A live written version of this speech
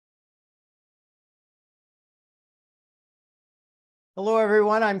Hello,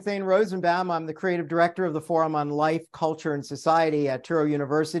 everyone. I'm Thane Rosenbaum. I'm the creative director of the Forum on Life, Culture, and Society at Touro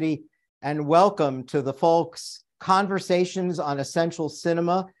University. And welcome to the FOLCS Conversations on Essential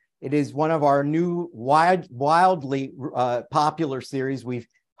Cinema. It is one of our new wildly popular series. We've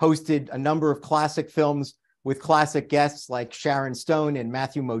hosted a number of classic films with classic guests like Sharon Stone and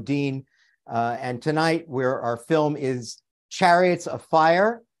Matthew Modine. And tonight, our film is Chariots of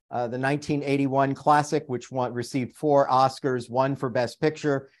Fire, the 1981 classic, which received 4 Oscars, 1 for Best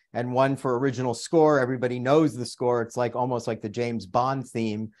Picture and 1 for original score. Everybody knows the score. It's almost like the James Bond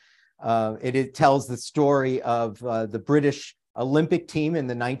theme. It tells the story of the British Olympic team in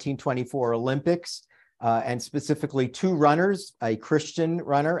the 1924 Olympics, and specifically 2 runners, a Christian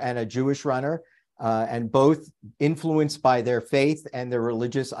runner and a Jewish runner, and both influenced by their faith and their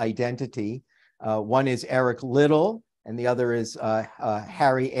religious identity. One is Eric Liddell, and the other is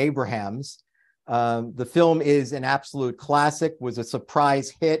Harry Abrahams. The film is an absolute classic, was a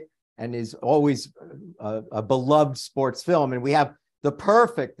surprise hit, and is always a beloved sports film. And we have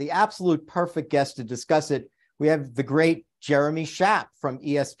the absolute perfect guest to discuss it. We have the great Jeremy Schaap from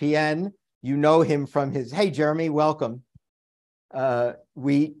ESPN. You know him from his, hey, Jeremy, welcome.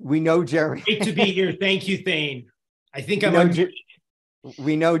 We know Jeremy. Great to be here. Thank you, Thane. I think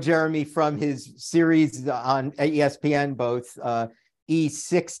we know Jeremy from his series on ESPN, both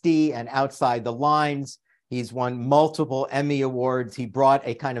E60 and Outside the Lines. He's won multiple Emmy Awards. He brought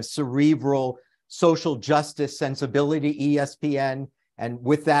a kind of cerebral social justice sensibility to ESPN. And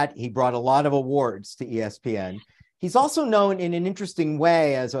with that, he brought a lot of awards to ESPN. He's also known in an interesting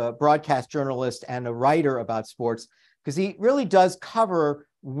way as a broadcast journalist and a writer about sports, because he really does cover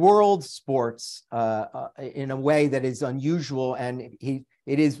world sports in a way that is unusual, and it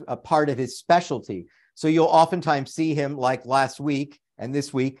is a part of his specialty. So you'll oftentimes see him, like last week and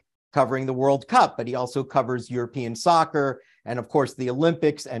this week, covering the World Cup, but he also covers European soccer and, of course, the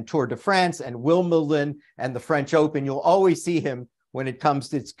Olympics and Tour de France and Wimbledon and the French Open. You'll always see him when it comes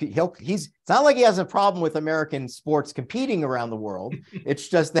to it's not like he has a problem with American sports competing around the world. It's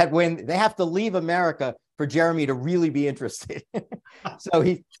just that when they have to leave America for Jeremy to really be interested. So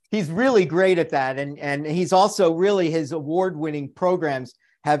he's really great at that. And he's also really, his award-winning programs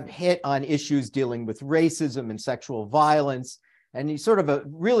have hit on issues dealing with racism and sexual violence. And he's sort of a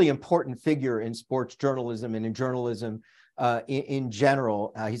really important figure in sports journalism and in journalism in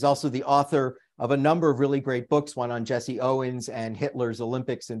general. He's also the author of a number of really great books, one on Jesse Owens and Hitler's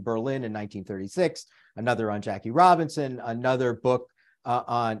Olympics in Berlin in 1936, another on Jackie Robinson, another book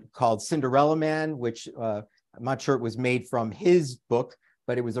called Cinderella Man, which I'm not sure it was made from his book,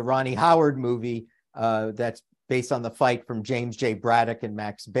 but it was a Ronnie Howard movie that's based on the fight from James J. Braddock and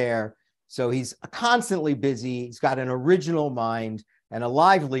Max Baer. So he's constantly busy. He's got an original mind and a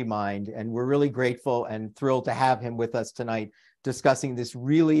lively mind, and we're really grateful and thrilled to have him with us tonight discussing this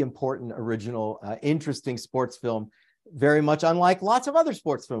really important, original, interesting sports film, very much unlike lots of other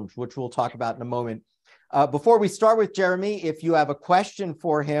sports films, which we'll talk about in a moment. Before we start with Jeremy, if you have a question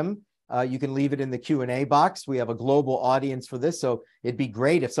for him, you can leave it in the Q&A box. We have a global audience for this, so it'd be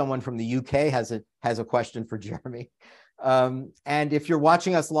great if someone from the UK has a question for Jeremy. And if you're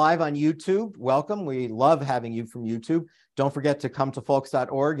watching us live on YouTube, welcome. We love having you from YouTube. Don't forget to come to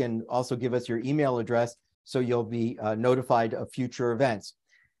folks.org and also give us your email address so you'll be notified of future events.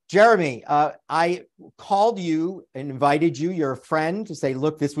 Jeremy, I called you and invited you, your friend, to say,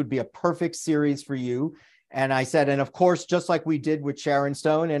 look, this would be a perfect series for you. And I said, and of course, just like we did with Sharon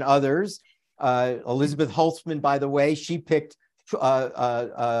Stone and others, Elizabeth Holtzman, by the way, she picked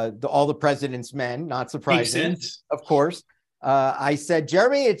All the President's Men, not surprising, of course. I said,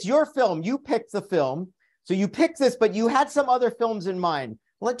 Jeremy, it's your film. You picked the film. So you picked this, but you had some other films in mind.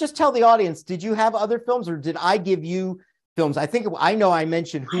 Just tell the audience, did you have other films or did I give you films? I know I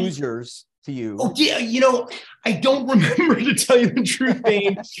mentioned Hoosiers to you. Oh, yeah. I don't remember, to tell you the truth,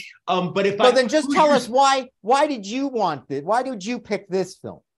 Thane. But then just tell us why did you want this? Why did you pick this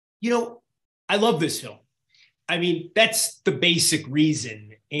film? I love this film. I mean, that's the basic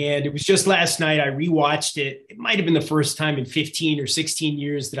reason. And it was just last night I rewatched it. It might have been the first time in 15 or 16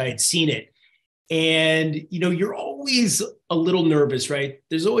 years that I had seen it. And, you're always a little nervous, right?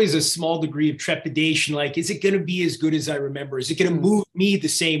 There's always a small degree of trepidation. Like, is it going to be as good as I remember? Is it going to move me the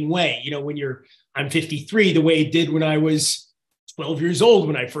same way? I'm 53, the way it did when I was 12 years old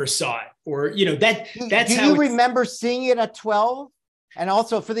when I first saw it. Or, that's how. Do you remember seeing it at 12? And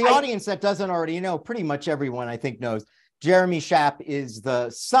also for the audience that doesn't already know, pretty much everyone I think knows, Jeremy Schaap is the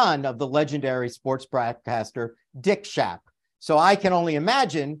son of the legendary sports broadcaster Dick Schaap. So I can only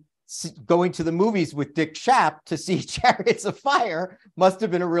imagine going to the movies with Dick Schaap to see Chariots of Fire must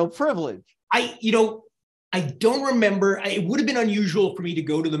have been a real privilege. I don't remember. It would have been unusual for me to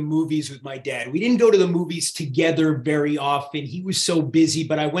go to the movies with my dad. We didn't go to the movies together very often. He was so busy,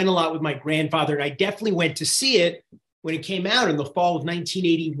 but I went a lot with my grandfather, and I definitely went to see it when it came out in the fall of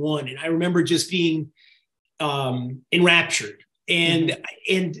 1981. And I remember just being enraptured. And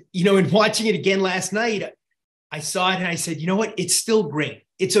in watching it again last night, I saw it and I said, you know what? It's still great.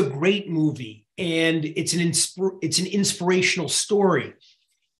 It's a great movie, and it's an inspirational story.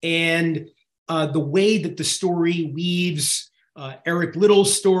 And the way that the story weaves Eric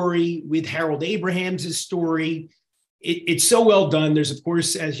Little's story with Harold Abrahams' story, it's so well done. There's, of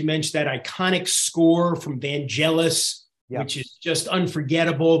course, as you mentioned, that iconic score from Vangelis, which is just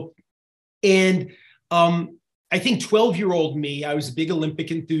unforgettable. And I think 12-year-old me, I was a big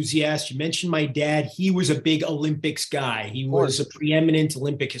Olympic enthusiast. You mentioned my dad. He was a big Olympics guy. He was a preeminent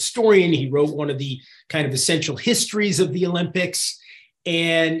Olympic historian. He wrote one of the kind of essential histories of the Olympics.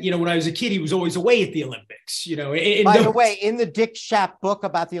 And, when I was a kid, he was always away at the Olympics, By the way, in the Dick Schaap book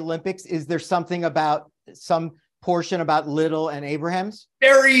about the Olympics, is there something about some portion about Little and Abrahams?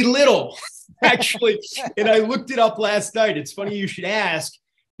 Very little, actually. And I looked it up last night. It's funny you should ask,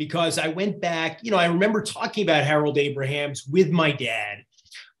 because I went back, I remember talking about Harold Abrahams with my dad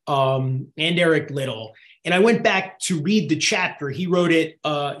and Eric Little. And I went back to read the chapter. He wrote it.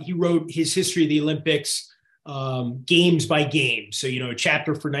 He wrote his history of the Olympics games by game. So, a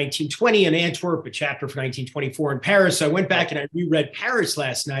chapter for 1920 in Antwerp, a chapter for 1924 in Paris. So I went back and I reread Paris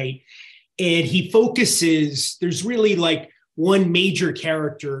last night, and he focuses, there's really like one major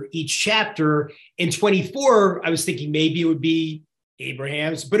character each chapter. In 24, I was thinking maybe it would be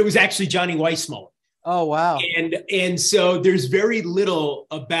Abrahams, but it was actually Johnny Weissmuller. Oh, wow. And so there's very little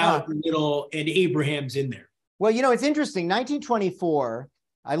about Little and Abrahams in there. Well, it's interesting. 1924,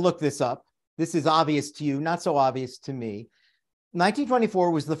 I looked this up. This is obvious to you, not so obvious to me.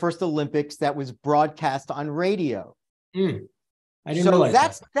 1924 was the first Olympics that was broadcast on radio. I didn't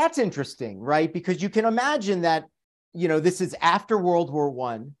realize that's interesting, right? Because you can imagine that, this is after World War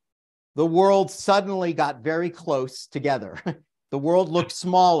I. The world suddenly got very close together. The world looked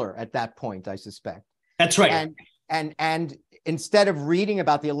smaller at that point, I suspect. That's right. And instead of reading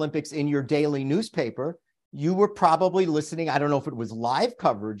about the Olympics in your daily newspaper, you were probably listening. I don't know if it was live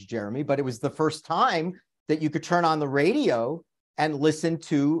coverage, Jeremy, but it was the first time that you could turn on the radio and listen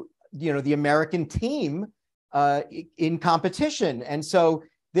to, the American team in competition. And so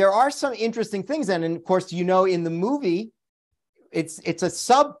there are some interesting things. And of course, in the movie, it's a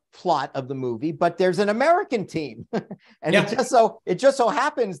subplot of the movie, but there's an American team. And it just so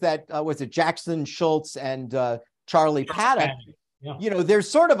happens that was it Jackson Schultz and Charlie Paddock. There's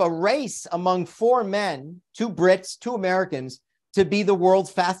sort of a race among four men, two Brits, two Americans, to be the world's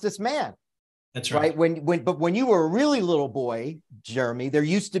fastest man. That's right. But when you were a really little boy, Jeremy, there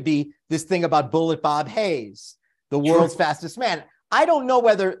used to be this thing about Bullet Bob Hayes, the world's fastest man. I don't know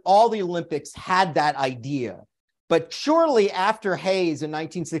whether all the Olympics had that idea, but surely after Hayes in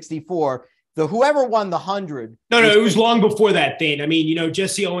 1964, whoever won the 100. No, it was long before that, Thane. I mean,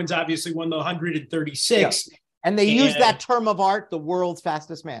 Jesse Owens obviously won the 136. Yeah. And they used that term of art, the world's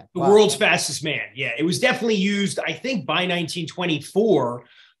fastest man. The world's fastest man. Yeah, it was definitely used, I think, by 1924.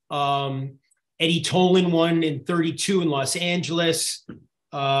 Eddie Tolan won in 32 in Los Angeles.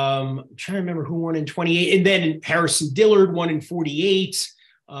 I'm trying to remember who won in 28. And then Harrison Dillard won in 48.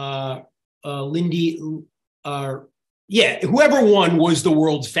 Whoever won was the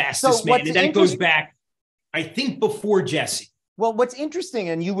world's fastest man. And that goes back, I think, before Jesse. Well, what's interesting,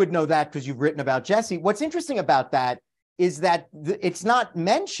 and you would know that because you've written about Jesse, what's interesting about that is that it's not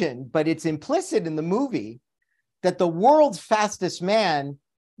mentioned, but it's implicit in the movie that the world's fastest man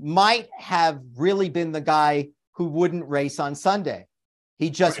might have really been the guy who wouldn't race on Sunday.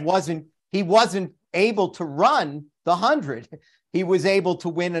 He just wasn't able to run the 100. He was able to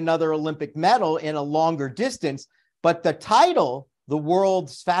win another Olympic medal in a longer distance, but the title, the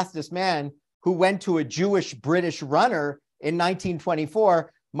world's fastest man, who went to a Jewish British runner in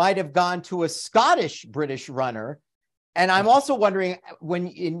 1924, might have gone to a Scottish British runner. And I'm also wondering, when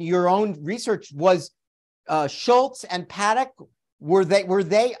in your own research, was Schultz and Paddock, were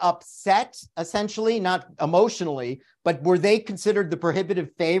they upset, essentially, not emotionally, but were they considered the prohibitive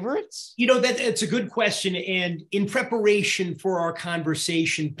favorites? That's a good question. And in preparation for our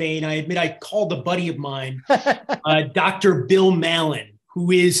conversation, Thane, I admit I called a buddy of mine, Dr. Bill Mallon,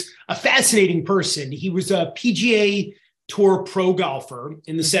 who is a fascinating person. He was a PGA Tour pro golfer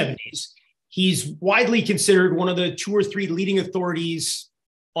in the 70s. He's widely considered one of the 2 or 3 leading authorities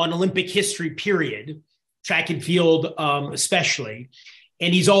on Olympic history, period, track and field especially.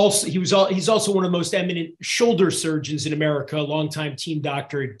 And he's also one of the most eminent shoulder surgeons in America, a longtime team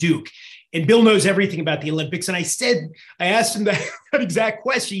doctor at Duke. And Bill knows everything about the Olympics. And I asked him that exact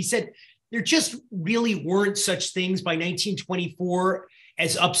question. He said, there just really weren't such things by 1924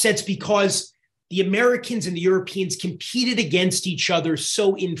 as upsets because the Americans and the Europeans competed against each other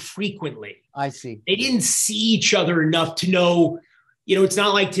so infrequently. I see. They didn't see each other enough to know, it's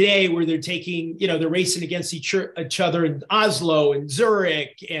not like today where they're taking, they're racing against each other in Oslo and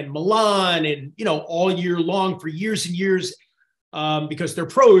Zurich and Milan and, all year long for years and years. Because they're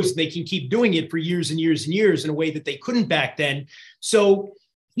pros, they can keep doing it for years and years and years in a way that they couldn't back then. So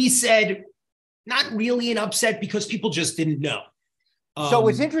he said, not really an upset because people just didn't know. So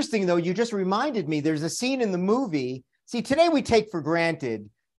it's interesting, though, you just reminded me, there's a scene in the movie. See, today we take for granted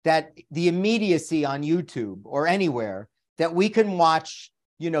that the immediacy on YouTube or anywhere that we can watch,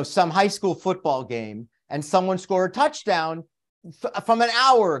 some high school football game and someone score a touchdown from an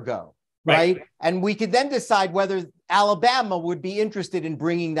hour ago. Right. And we could then decide whether Alabama would be interested in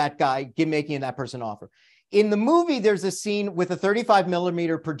bringing that guy, making that person offer. In the movie, there's a scene with a 35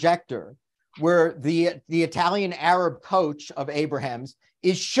 millimeter projector where the Italian Arab coach of Abraham's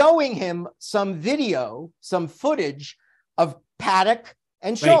is showing him some video, some footage of Paddock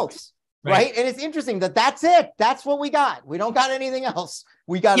and Schultz. Right. And it's interesting that's it. That's what we got. We don't got anything else.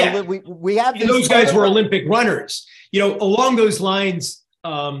 We got we have those guys were Olympic runners. Along those lines,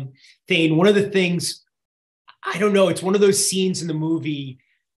 Thane, one of the things, I don't know, it's one of those scenes in the movie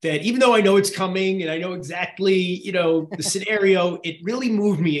that even though I know it's coming and I know exactly, the scenario, it really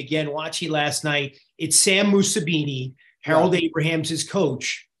moved me again watching last night. It's Sam Musabini, Harold Abrahams' his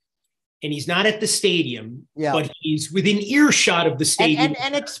coach, and he's not at the stadium, but he's within earshot of the stadium.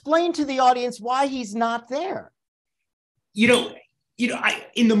 And explain to the audience why he's not there. In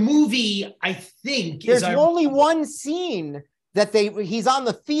the movie, I think there's only one scene that he's on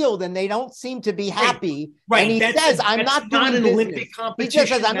the field and they don't seem to be happy. Right. And he says, I'm not doing an business. Olympic competition. He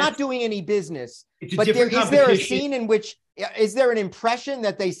just says, I'm not doing any business. But is there a scene in which, is there an impression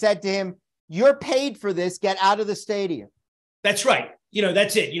that they said to him, you're paid for this, get out of the stadium? That's right.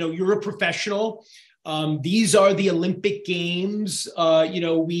 That's it. You're a professional. These are the Olympic Games.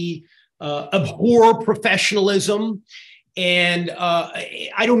 We abhor professionalism. And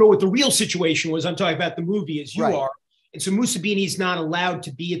I don't know what the real situation was. I'm talking about the movie as you are. And so Musabini's not allowed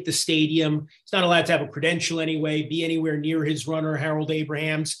to be at the stadium. He's not allowed to have a credential anyway, be anywhere near his runner, Harold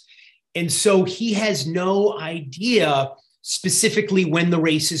Abrahams. And so he has no idea specifically when the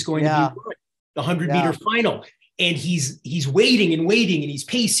race is going to be run, the 100-meter final. And he's waiting and waiting, and he's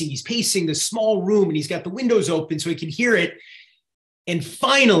pacing the small room, and he's got the windows open so he can hear it. And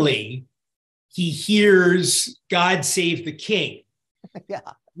finally, he hears God Save the King,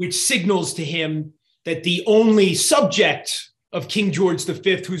 which signals to him that the only subject of King George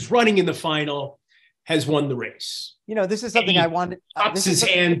V, who's running in the final, has won the race. This is something I wanted. Pops his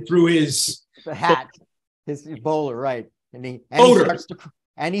hand through his hat, his bowler, right? And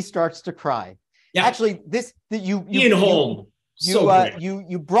he starts to cry. Yeah. Actually, you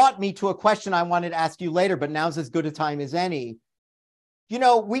brought me to a question I wanted to ask you later, but now's as good a time as any.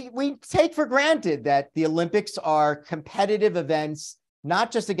 We take for granted that the Olympics are competitive events,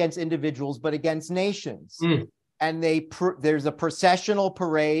 not just against individuals, but against nations. And there's a processional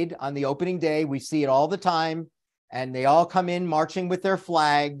parade on the opening day. We see it all the time. And they all come in marching with their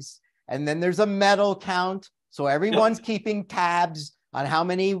flags. And then there's a medal count. So everyone's keeping tabs on how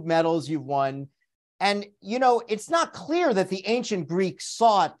many medals you've won. And, it's not clear that the ancient Greeks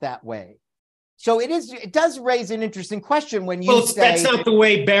saw it that way. So it does raise an interesting question when you say— that's not the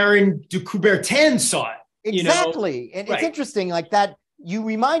way Baron de Coubertin saw it. Exactly. And it's interesting like that. You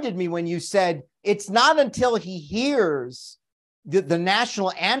reminded me when you said it's not until he hears the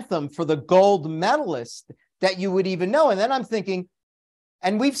national anthem for the gold medalist that you would even know. And then I'm thinking,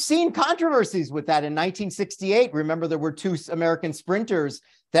 and we've seen controversies with that in 1968. Remember, there were two American sprinters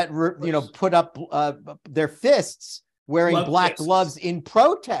that put up their fists wearing black gloves in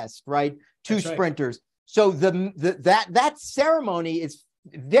protest, right? Two sprinters. Right. So that ceremony is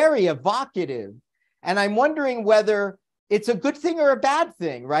very evocative. And I'm wondering whether it's a good thing or a bad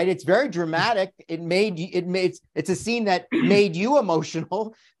thing, right? It's very dramatic. It's a scene that made you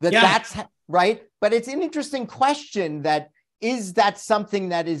emotional. That's right. But it's an interesting question is that something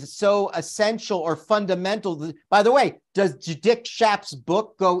that is so essential or fundamental? By the way, does Dick Schaap's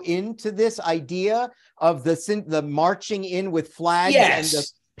book go into this idea of the marching in with flags and the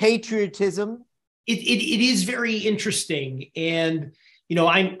patriotism? It is very interesting. And,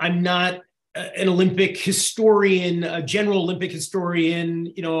 I'm not an Olympic historian, a general Olympic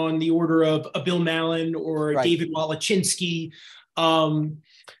historian, on the order of Bill Mallon or David Walachinsky.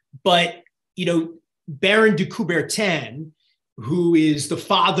 But, Baron de Coubertin, who is the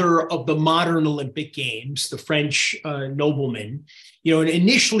father of the modern Olympic Games, the French nobleman, and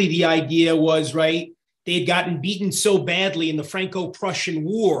initially the idea was, right, they had gotten beaten so badly in the Franco-Prussian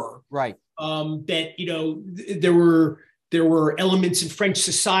War, right, that, there were elements in French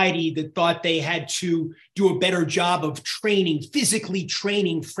society that thought they had to do a better job of physically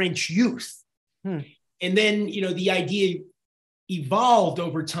training French youth. And then, the idea evolved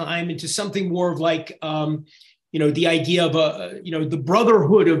over time into something more of like, the idea of the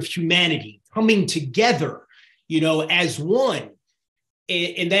brotherhood of humanity coming together, as one.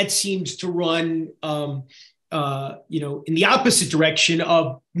 And that seems to run, in the opposite direction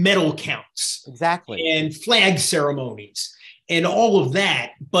of medal counts. Exactly. And flag ceremonies and all of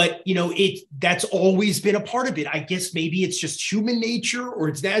that. But, that's always been a part of it. I guess maybe it's just human nature or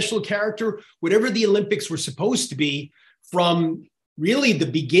it's national character, whatever the Olympics were supposed to be from really the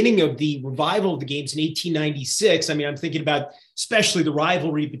beginning of the revival of the games in 1896. I mean, I'm thinking about especially the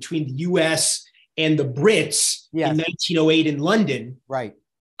rivalry between the US and the Brits in 1908 in London. Right.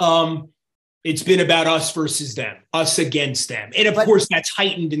 It's been about us versus them, us against them. And of course, that's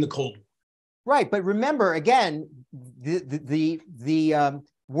heightened in the Cold War. Right. But remember, again, the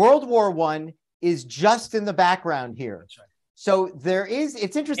World War I is just in the background here. That's right. So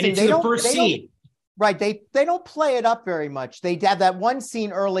it's interesting. And it's the first scene. Right. They don't play it up very much. They have that one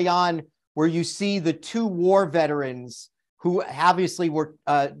scene early on where you see the two war veterans who obviously were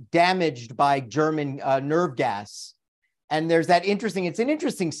damaged by German nerve gas. And there's that it's an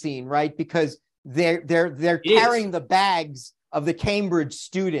interesting scene, right? Because they're carrying the bags of the Cambridge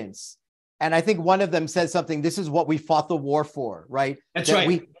students. And I think one of them says something, this is what we fought the war for, right? That's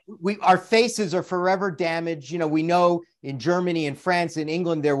right. Our faces are forever damaged. We know in Germany and France and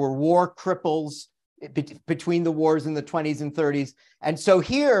England, there were war cripples between the wars in the 20s and 30s. And so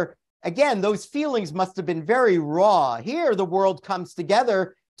here, again, those feelings must have been very raw. Here, the world comes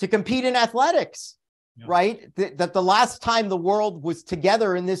together to compete in athletics, right? That the last time the world was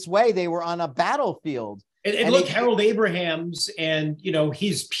together in this way, they were on a battlefield. And look, Harold Abrahams and,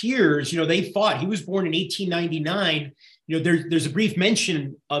 his peers, they fought. He was born in 1899. There's a brief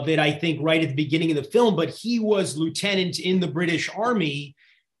mention of it, I think, right at the beginning of the film, but he was lieutenant in the British Army,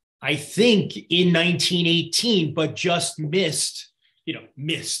 I think, in 1918, but just missed.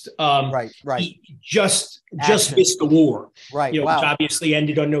 Right. He just missed the war. Right. Which obviously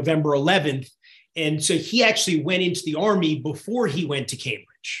ended on November 11th. And so he actually went into the Army before he went to Cambridge.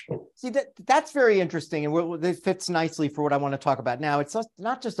 See, that's very interesting. And it fits nicely for what I want to talk about now. It's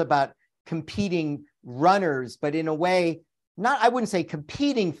not just about competing runners, but in a way, I wouldn't say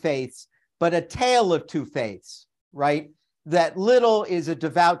competing faiths, but a tale of two faiths, right? That Little is a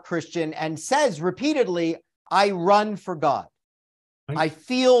devout Christian and says repeatedly, I run for God. I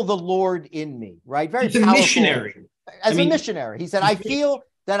feel the Lord in me, right? Very powerful. A missionary. As a missionary. He said, I feel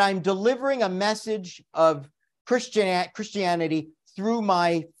that I'm delivering a message of Christianity through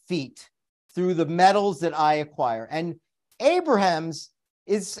my feet, through the medals that I acquire. And Abraham's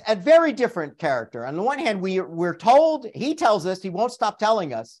is a very different character. On the one hand, we're told, he tells us, he won't stop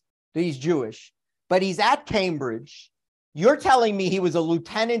telling us that he's Jewish, but he's at Cambridge. You're telling me he was a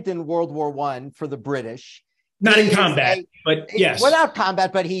lieutenant in World War I for the British. Not in combat, but yes. Without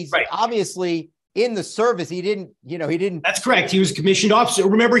combat, but he's obviously in the service. He didn't. That's correct. He was a commissioned officer.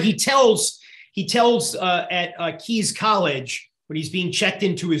 Remember, he tells at Keyes College when he's being checked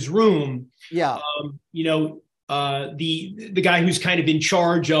into his room. Yeah. The guy who's kind of in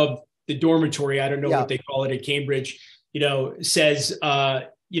charge of the dormitory, I don't know what they call it at Cambridge, says,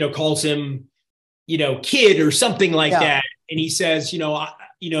 calls him, kid or something like that. And he says,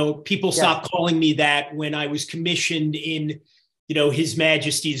 people stopped calling me that when I was commissioned in, His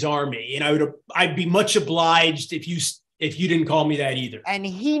Majesty's Army. And I'd be much obliged if you didn't call me that either. And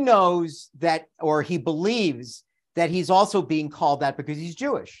he knows that, or he believes that he's also being called that because he's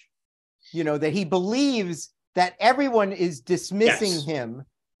Jewish, that he believes that everyone is dismissing him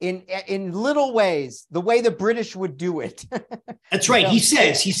in little ways, the way the British would do it. That's right. He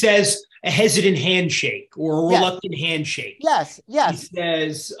says a hesitant handshake or a reluctant handshake. Yes. He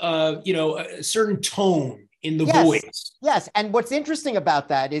says, a certain tone in the voice. Yes. And what's interesting about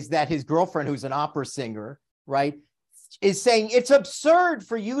that is that his girlfriend, who's an opera singer, right, is saying it's absurd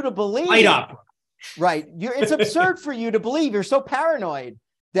for you to believe. Light opera. Right. It's absurd for you to believe. You're so paranoid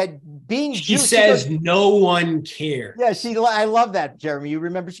that being she Jewish, says she goes, no one cares. Yeah, I love that, Jeremy. You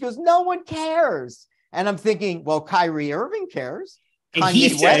remember, she goes, no one cares. And I'm thinking, well, Kyrie Irving cares. And Kanye he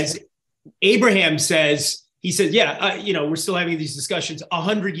says, Abraham says, he says, we're still having these discussions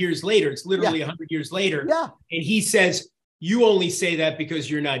 100 years later. It's literally 100 years later. Yeah. And he says, You only say that because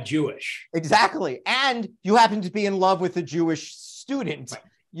you're not Jewish. Exactly. And you happen to be in love with a Jewish student. Right.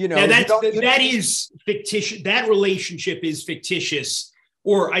 You know, now that is fictitious. That relationship is fictitious,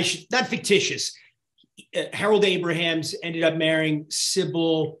 or I should not fictitious. Harold Abrahams ended up marrying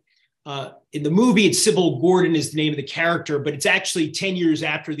Sybil. In the movie, it's Sybil Gordon is the name of the character, but it's actually 10 years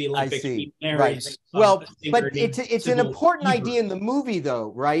after the Olympics. He marries, right. Well, but it's an Sybil important Ebert. idea in the movie,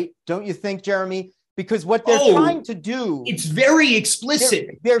 though, right? Don't you think, Jeremy? Because what they're trying to do, it's very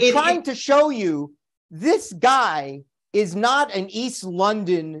explicit. They're trying to show you this guy is not an East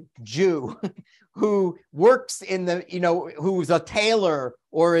London Jew who works in the, who's a tailor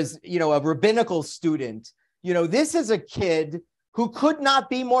or is, a rabbinical student. This is a kid who could not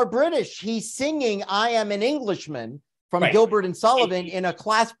be more British. He's singing "I Am an Englishman" from Gilbert and Sullivan in a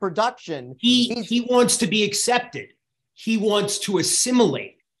class production. He wants to be accepted. He wants to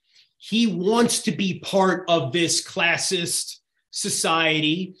assimilate. He wants to be part of this classist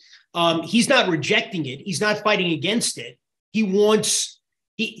society. He's not rejecting it. He's not fighting against it. He wants,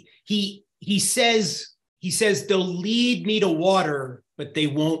 he says they'll lead me to water, but they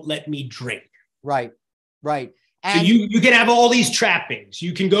won't let me drink. Right. And so you can have all these trappings.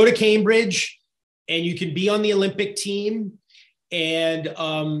 You can go to Cambridge and you can be on the Olympic team and,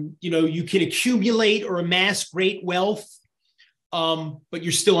 you can accumulate or amass great wealth, but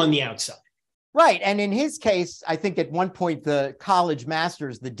you're still on the outside. Right. And in his case, I think at one point, the college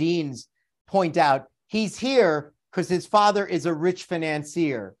masters, the deans point out he's here because his father is a rich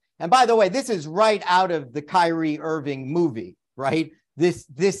financier. And by the way, this is right out of the Kyrie Irving movie, right? This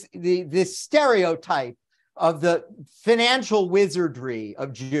stereotype of the financial wizardry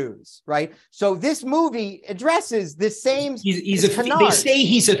of Jews, right? So this movie addresses the same. They say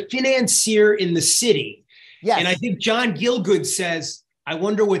he's a financier in the city. Yes. And I think John Gielgud says, I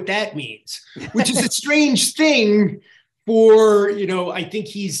wonder what that means, which is a strange thing for, I think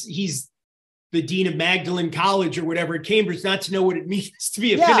he's the dean of Magdalen College or whatever at Cambridge, not to know what it means to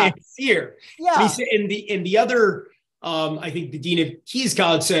be a financier. Yeah. And the other, I think the dean of Keyes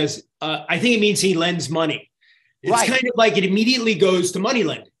College says, I think it means he lends money. It's kind of like it immediately goes to money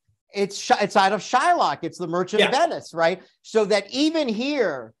lending. It's out of Shylock. It's the Merchant of Venice, right? So that even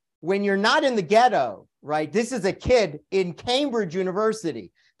here, when you're not in the ghetto, right? This is a kid in Cambridge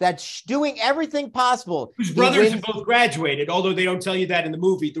University that's doing everything possible. Whose brothers have both graduated, although they don't tell you that in the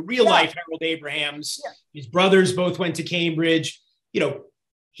movie. The real life Harold Abrahams, his brothers both went to Cambridge.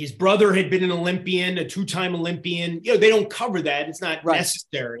 His brother had been an Olympian, a two-time Olympian. They don't cover that. It's not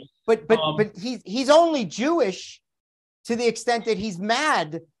necessary. But he's only Jewish to the extent that he's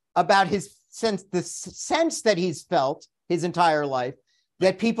mad about the sense that he's felt his entire life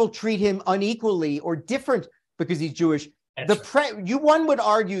that people treat him unequally or different because he's Jewish. One would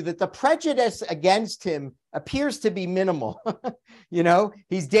argue that the prejudice against him appears to be minimal.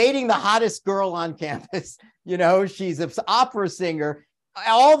 He's dating the hottest girl on campus. She's an opera singer.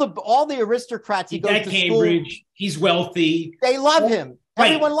 All the aristocrats he goes to Cambridge. School, he's wealthy. They love him.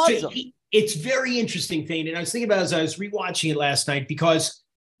 Everyone loves him. It's very interesting thing. And I was thinking about it as I was rewatching it last night because,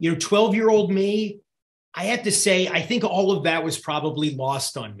 12-year-old me, I have to say, I think all of that was probably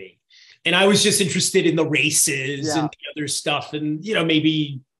lost on me. And I was just interested in the races and the other stuff and,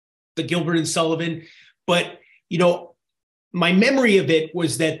 maybe the Gilbert and Sullivan. But, my memory of it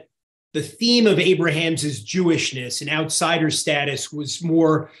was that the theme of Abrahams's Jewishness and outsider status was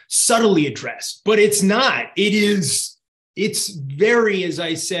more subtly addressed, but it's not. It's very, as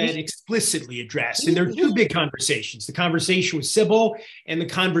I said, explicitly addressed. And there are two big conversations, the conversation with Sybil and the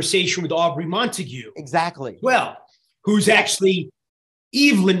conversation with Aubrey Montague. Exactly. Well, who's actually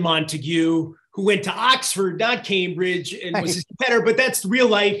Evelyn Montague, who went to Oxford, not Cambridge, and was his competitor, but that's real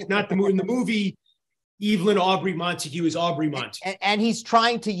life, not the movie. In the movie, Evelyn Aubrey Montague is Aubrey Montague. And he's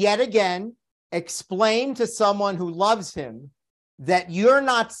trying to yet again explain to someone who loves him that you're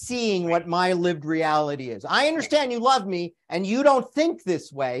not seeing what my lived reality is. I understand you love me and you don't think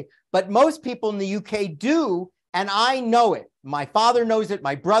this way, but most people in the UK do, and I know it. My father knows it.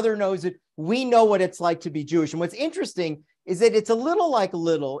 My brother knows it. We know what it's like to be Jewish. And what's interesting is that it's a little like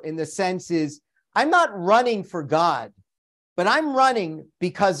little in the sense is I'm not running for God, but I'm running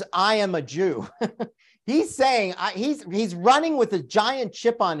because I am a Jew. He's saying he's running with a giant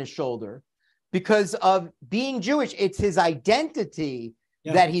chip on his shoulder because of being Jewish. It's his identity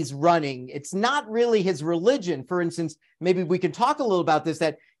that he's running. It's not really his religion. For instance, maybe we can talk a little about this,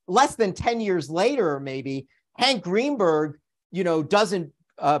 that less than 10 years later, maybe Hank Greenberg, doesn't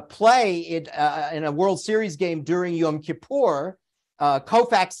play it in a World Series game during Yom Kippur.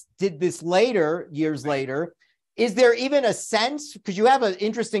 Koufax did this years later. Is there even a sense, because you have an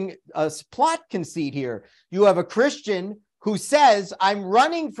interesting plot conceit here. You have a Christian who says, I'm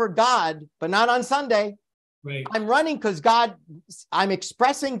running for God, but not on Sunday. Right. I'm running because I'm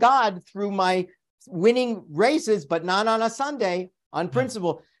expressing God through my winning races, but not on a Sunday on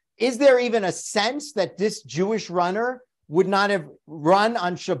principle. Is there even a sense that this Jewish runner would not have run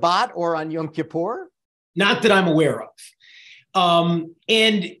on Shabbat or on Yom Kippur? Not that I'm aware of.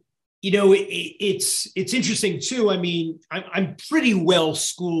 And, you know, it's interesting too. I mean, I'm pretty well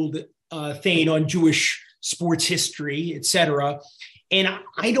schooled, Thane, on Jewish sports history, et cetera. And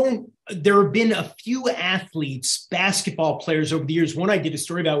there have been a few athletes, basketball players over the years. One I did a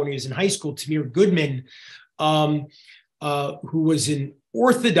story about when he was in high school, Tamir Goodman, who was an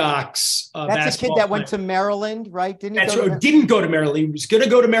Orthodox That's a kid that went to Maryland, right? Didn't go to Maryland. He was going to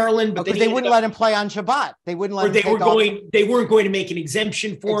go to Maryland, but they wouldn't let him play on Shabbat. They wouldn't let him. They weren't going to make an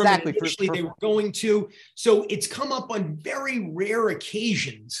exemption for him. Exactly. Initially, they were going to. So it's come up on very rare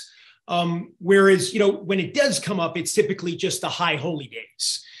occasions. Whereas, you know, when it does come up, it's typically just the high holy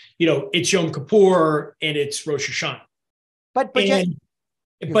days. You know, it's Yom Kippur and it's Rosh Hashanah. But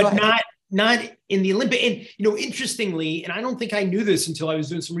not in the Olympic. And, you know, interestingly, and I don't think I knew this until I was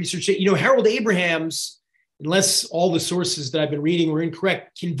doing some research, you know, Harold Abrahams, unless all the sources that I've been reading were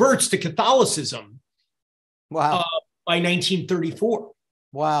incorrect, converts to Catholicism. Wow. By 1934.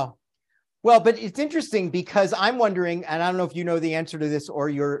 Wow. Well, but it's interesting because I'm wondering, and I don't know if you know the answer to this or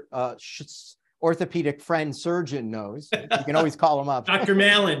your orthopedic friend surgeon knows. You can always call him up. Dr.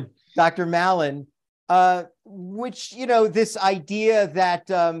 Mallon. Dr. Mallon, which, you know, this idea that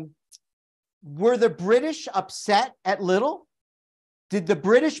were the British upset at Little? Did the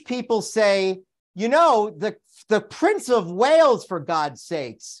British people say, you know, the Prince of Wales, for God's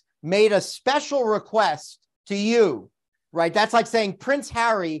sakes, made a special request to you, right? That's like saying Prince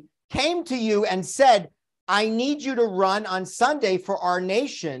Harry came to you and said, I need you to run on Sunday for our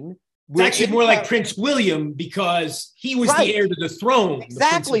nation. It's actually more like Prince William because he was the heir to the throne.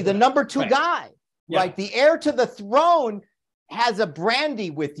 Exactly, the number two guy, right? The heir to the throne has a brandy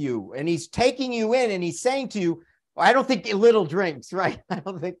with you and he's taking you in and he's saying to you, I don't think Little drinks, right? I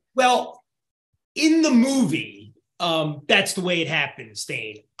don't think. Well, in the movie, that's the way it happens,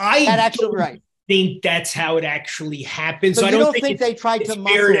 Thane. Think that's how it actually happens. So I don't think they tried to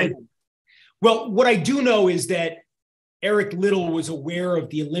muscle it. Well, what I do know is that Eric Little was aware of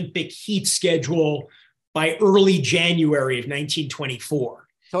the Olympic heat schedule by early January of 1924.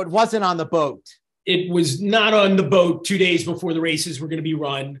 So it wasn't on the boat. It was not on the boat 2 days before the races were going to be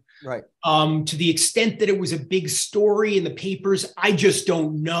run. Right. To the extent that it was a big story in the papers, I just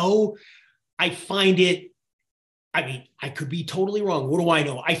don't know. I find it, I mean, I could be totally wrong. What do I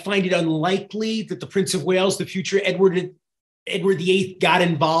know? I find it unlikely that the Prince of Wales, the future Edward VIII, got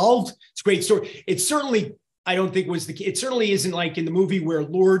involved. It's a great story. It certainly, I don't think it certainly isn't like in the movie where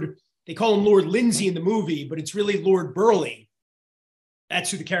they call him Lord Lindsay in the movie, but it's really Lord Burleigh. That's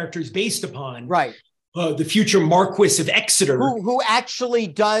who the character is based upon. Right. The future Marquis of Exeter. Who actually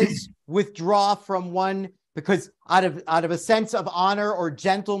does withdraw from one because out of a sense of honor or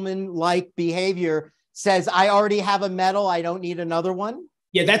gentleman-like behavior, says, I already have a medal, I don't need another one?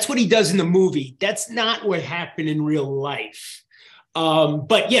 Yeah, that's what he does in the movie. That's not what happened in real life.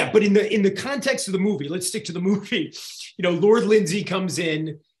 But in the context of the movie, let's stick to the movie. You know, Lord Lindsay comes in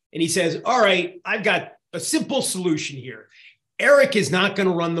and he says, all right, I've got a simple solution here. Eric is not going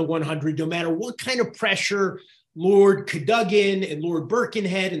to run the 100, no matter what kind of pressure Lord Cadogan and Lord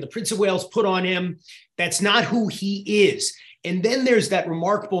Birkenhead and the Prince of Wales put on him. That's not who he is. And then there's that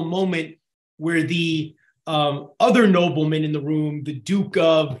remarkable moment where the other nobleman in the room, the Duke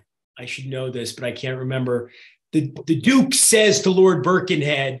of, I should know this, but I can't remember. The Duke says to Lord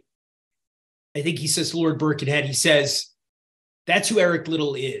Birkenhead, I think he says to Lord Birkenhead, he says, that's who Eric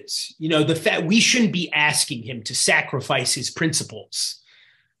Little is. You know, the fact we shouldn't be asking him to sacrifice his principles,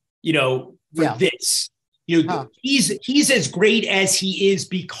 you know, for this. You know, he's as great as he is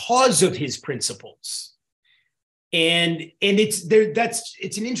because of his principles. And it's there.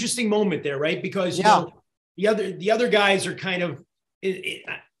 It's an interesting moment there, right? Because you know, the other guys are kind of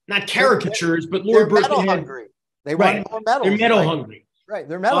not caricatures, but Lord Birkenhead, medal hungry. They want more medals. They're medal hungry. Right.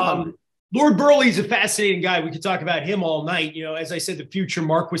 They're medal hungry. Lord Burleigh's a fascinating guy. We could talk about him all night. You know, as I said, the future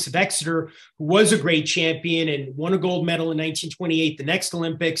Marquis of Exeter, who was a great champion and won a gold medal in 1928, the next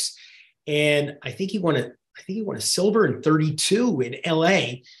Olympics, and I think he won a silver in 32 in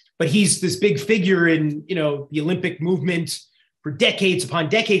LA. But he's this big figure in, you know, the Olympic movement for decades upon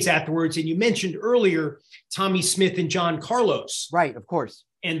decades afterwards. And you mentioned earlier Tommy Smith and John Carlos. Right, of course.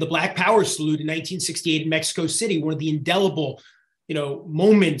 And the Black Power salute in 1968 in Mexico City, one of the indelible, you know,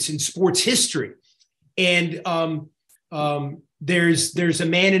 moments in sports history. And there's a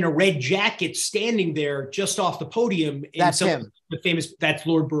man in a red jacket standing there just off the podium. That's him. That's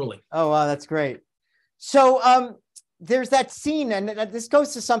Lord Burleigh. Oh, wow, that's great. So there's that scene, and this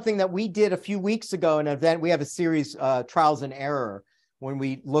goes to something that we did a few weeks ago, an event. We have a series, Trials and Error, when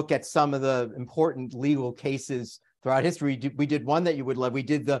we look at some of the important legal cases throughout history. We did one that you would love. We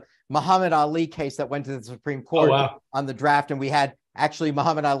did the Muhammad Ali case that went to the Supreme Court on the draft, and we had actually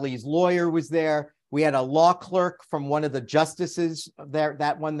Muhammad Ali's lawyer was there. We had a law clerk from one of the justices there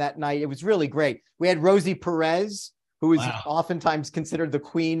that night. It was really great. We had Rosie Perez, who is oftentimes considered the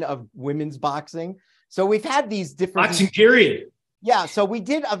queen of women's boxing. So we've had these different boxing period. Yeah. So we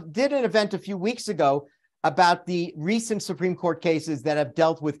did an event a few weeks ago about the recent Supreme Court cases that have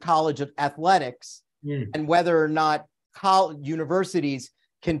dealt with college athletics and whether or not universities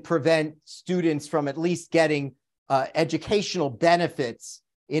can prevent students from at least getting educational benefits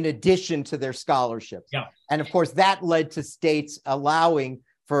in addition to their scholarships. Yeah. And of course, that led to states allowing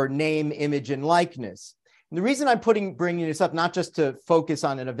for name, image, and likeness. And the reason I'm bringing this up, not just to focus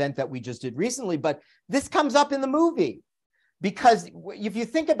on an event that we just did recently, but this comes up in the movie. Because if you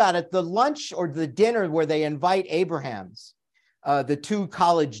think about it, the lunch or the dinner where they invite Abrahams, the two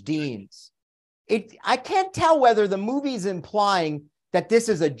college deans, I can't tell whether the movie's implying that this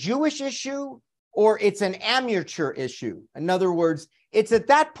is a Jewish issue or it's an amateur issue. In other words, it's at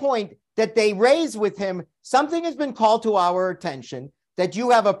that point that they raise with him, something has been called to our attention that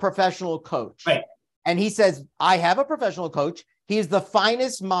you have a professional coach. Right. And he says, I have a professional coach. He is the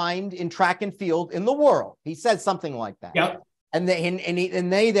finest mind in track and field in the world. He says something like that. Yep. And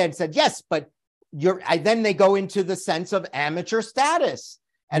they then said, yes, but then they go into the sense of amateur status.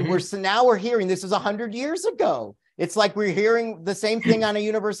 And now we're hearing, this is 100 years ago. It's like we're hearing the same thing on a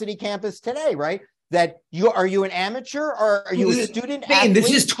university campus today, right? That are you an amateur or are you a student athlete?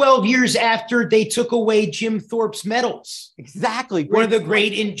 This is 12 years after they took away Jim Thorpe's medals. Exactly. One of the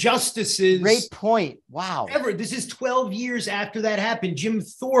great injustices. Great point. Wow. Ever. This is 12 years after that happened. Jim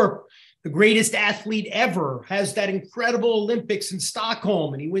Thorpe, the greatest athlete ever, has that incredible Olympics in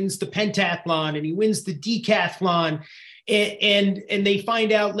Stockholm, and he wins the pentathlon and he wins the decathlon. And they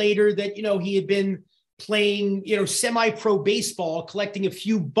find out later that, he had been playing, semi-pro baseball, collecting a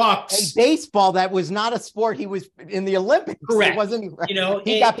few bucks. Baseball, that was not a sport. He was in the Olympics. Correct. It wasn't,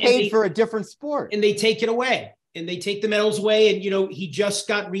 he got paid for a different sport. And they take it away. And they take the medals away. And, he just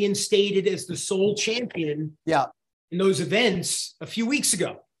got reinstated as the sole champion in those events a few weeks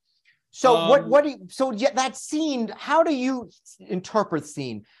ago. So that scene, how do you interpret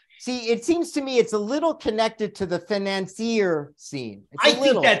scene? See, it seems to me it's a little connected to the financier scene. I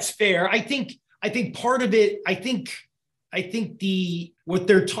think that's fair. I think part of it, I think what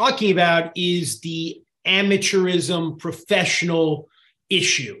they're talking about is the amateurism professional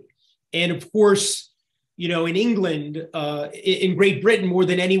issue. And of course, in England, in Great Britain, more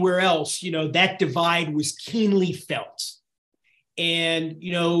than anywhere else, that divide was keenly felt. And,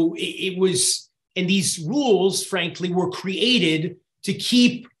 it was, and these rules, frankly, were created to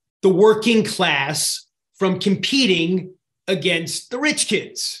keep the working class from competing against the rich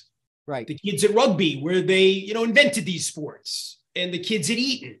kids. Right. The kids at rugby, where they, invented these sports, and the kids at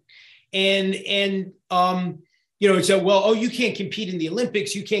Eton. And so, you can't compete in the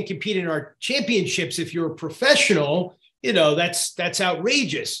Olympics. You can't compete in our championships if you're a professional. That's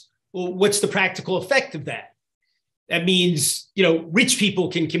outrageous. Well, what's the practical effect of that? That means, rich people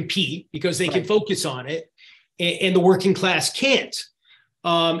can compete because they can focus on it, and the working class can't.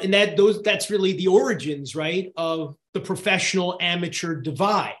 And that's really the origins, right, of the professional amateur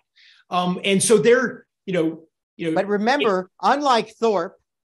divide. And so they're, But remember, unlike Thorpe,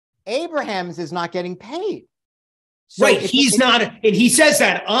 Abrahams is not getting paid. So he's not, and he says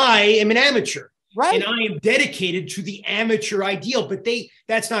that I am an amateur. Right. And I am dedicated to the amateur ideal, but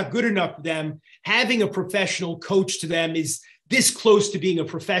that's not good enough for them. Having a professional coach to them is this close to being a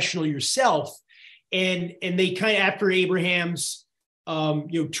professional yourself. And they kind of, after Abrahams,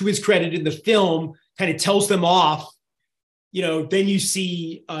 to his credit in the film, kind of tells them off, then you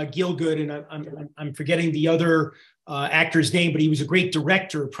see Gielgud, and I'm forgetting the other actor's name, but he was a great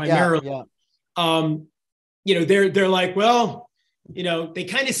director primarily. They're like, well, they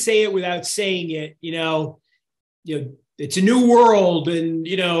kind of say it without saying it, it's a new world, and,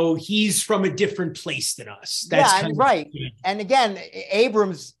 he's from a different place than us. That's right. And again,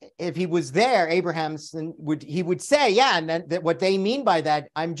 Abrahams, if he was there, Abrahams would say, and that what they mean by that,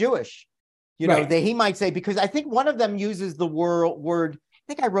 I'm Jewish. He might say, because I think one of them uses the word, I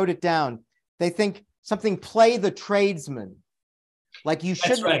think I wrote it down. They think something, play the tradesman. Like you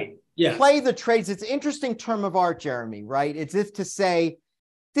should play the trades. It's an interesting term of art, Jeremy, right? It's if to say,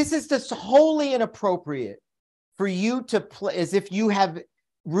 this is just wholly inappropriate for you to play as if you have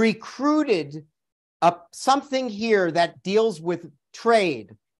recruited something here that deals with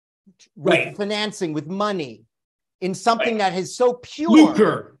trade, with financing, with money, in something that is so pure.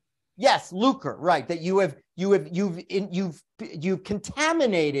 Lucre. Yes, lucre, right. That you've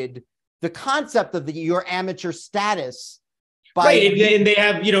contaminated the concept of your amateur status by and they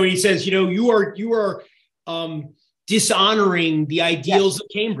have, he says, you are dishonoring the ideals of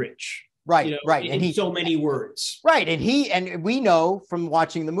Cambridge. Right, right. In so many words. Right. And we know from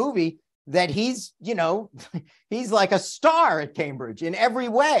watching the movie that he's like a star at Cambridge in every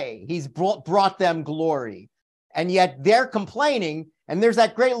way. He's brought them glory. And yet they're complaining. And there's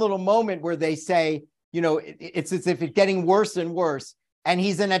that great little moment where they say, it's as if it's getting worse and worse. And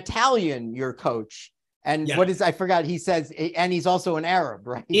he's an Italian, your coach. And I forgot, he says, and he's also an Arab,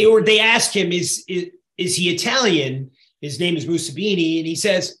 right? Or they ask him, is he Italian? His name is Musabini. And he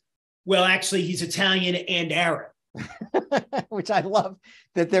says, well, actually, he's Italian and Arab. Which I love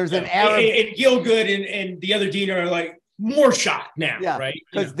that there's an Arab. And Gielgud and the other dean are like, more shot now, right?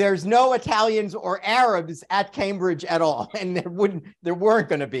 Because there's no Italians or Arabs at Cambridge at all. And there weren't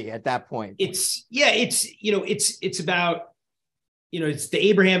going to be at that point. It's about, it's the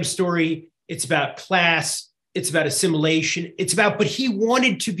Abraham story. It's about class. It's about assimilation. But he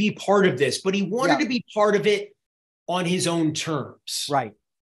wanted to be part of this, but he wanted to be part of it on his own terms. Right.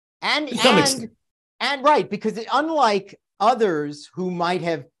 And right, because unlike others who might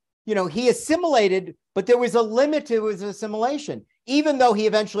have, he assimilated, but there was a limit to his assimilation. Even though he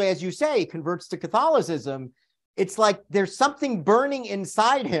eventually, as you say, converts to Catholicism, it's like there's something burning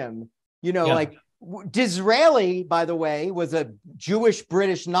inside him, like Disraeli, by the way, was a Jewish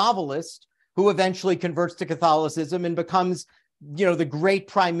British novelist who eventually converts to Catholicism and becomes, the great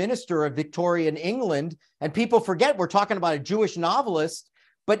prime minister of Victorian England. And people forget we're talking about a Jewish novelist.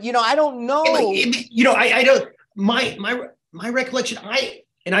 But, I don't know. I don't, my recollection,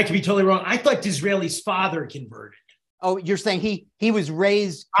 and I could be totally wrong. I thought Disraeli's father converted. Oh, you're saying he was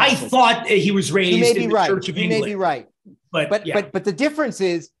raised Catholic. I thought he was raised in the Church of England. You may be right. But the difference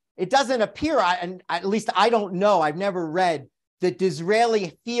is it doesn't appear, and at least I don't know, I've never read that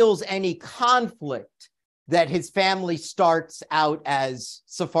Disraeli feels any conflict that his family starts out as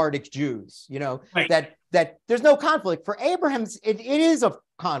Sephardic Jews, that there's no conflict. For Abraham, it is a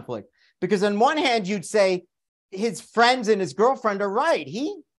conflict, because on one hand, you'd say his friends and his girlfriend are right.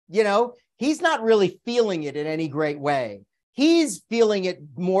 He's not really feeling it in any great way. He's feeling it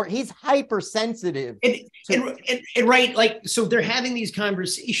more. He's hypersensitive. And right, like, so they're having these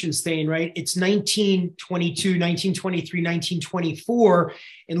conversations, Thane, right? It's 1922, 1923, 1924.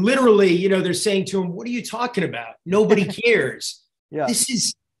 And literally, they're saying to him, what are you talking about? Nobody cares.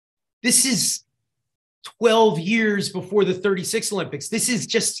 This is 12 years before the 36 Olympics. This is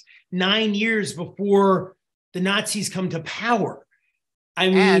just 9 years before the Nazis come to power. I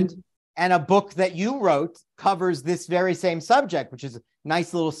mean, and a book that you wrote covers this very same subject, which is a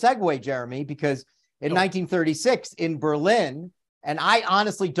nice little segue, Jeremy, because in 1936 in Berlin, and I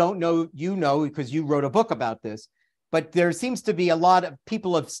honestly don't know, because you wrote a book about this, but there seems to be a lot of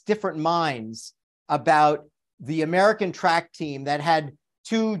people of different minds about the American track team that had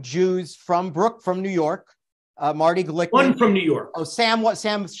two Jews from New York, Marty Glickman. One from New York. Oh, Sam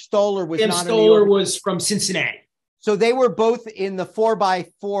Stoller was not Stoller New York. Was from Cincinnati. So they were both in the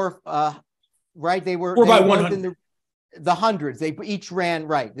 4x4, right? They were 4x100 in the hundreds. They each ran,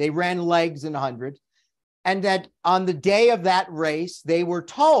 right? They ran legs in 100. And that on the day of that race, they were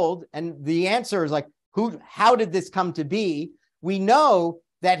told, and the answer is like, how did this come to be? We know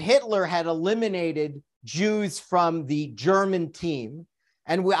that Hitler had eliminated Jews from the German team.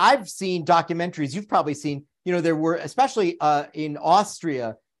 And I've seen documentaries, you've probably seen, there were, especially in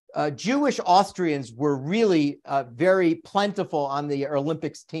Austria, Jewish Austrians were really very plentiful on the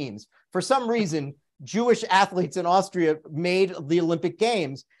Olympics teams. For some reason, Jewish athletes in Austria made the Olympic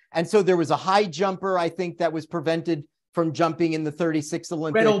Games. And so there was a high jumper, I think, that was prevented from jumping in the 36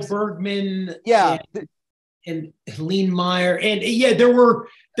 Olympics. Gretel Bergman. Yeah. And Helene Meyer. And there were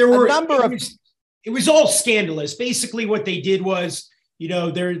a number of... It was all scandalous. Basically what they did was,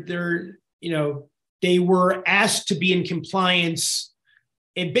 they were asked to be in compliance,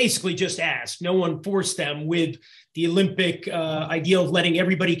 and basically just asked. No one forced them with the Olympic ideal of letting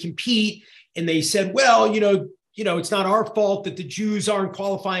everybody compete. And they said, well, it's not our fault that the Jews aren't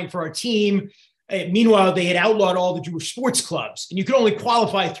qualifying for our team. Meanwhile, they had outlawed all the Jewish sports clubs, and you could only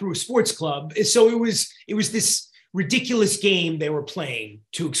qualify through a sports club. So it was this ridiculous game they were playing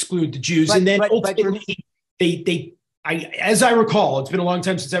to exclude the Jews. And then ultimately, as I recall, it's been a long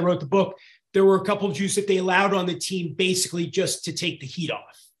time since I wrote the book, there were a couple of Jews that they allowed on the team basically just to take the heat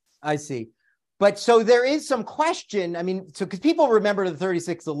off. I see. But so there is some question. I mean, so because people remember the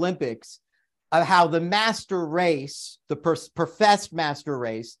 36 Olympics of how the master race, the professed master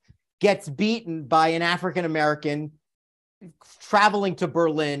race, gets beaten by an African-American traveling to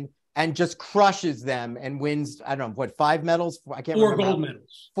Berlin and just crushes them and wins, I don't know, what, 5 medals? I can't remember. 4 gold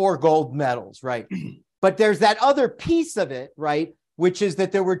medals. 4 gold medals, right. But there's that other piece of it, right, which is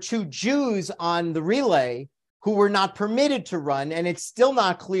that there were 2 Jews on the relay who were not permitted to run, and it's still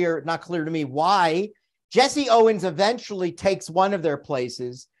not clear to me why. Jesse Owens eventually takes one of their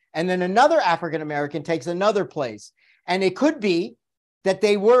places, and then another African-American takes another place. And it could be that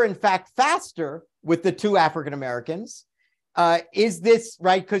they were, in fact, faster with the 2 African-Americans. Is this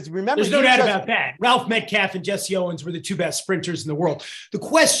right? Because remember, there's no doubt about that. Ralph Metcalfe and Jesse Owens were the 2 best sprinters in the world. The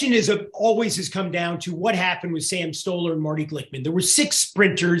question is always has come down to what happened with Sam Stoller and Marty Glickman. There were 6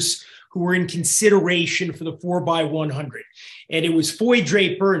 sprinters who were in consideration for the 4x100. And it was Foy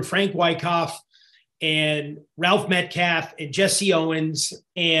Draper and Frank Wyckoff and Ralph Metcalfe and Jesse Owens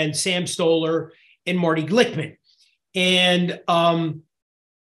and Sam Stoller and Marty Glickman. And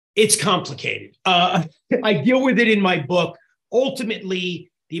it's complicated. I deal with it in my book.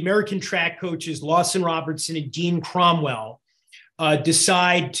 Ultimately, the American track coaches, Lawson Robertson and Dean Cromwell,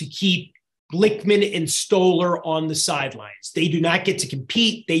 decide to keep Glickman and Stoller on the sidelines. They do not get to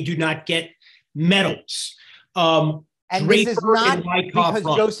compete. They do not get medals. And Draper this is not because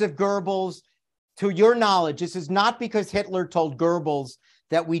run. Joseph Goebbels, to your knowledge, this is not because Hitler told Goebbels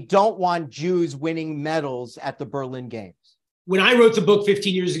that we don't want Jews winning medals at the Berlin Games. When I wrote the book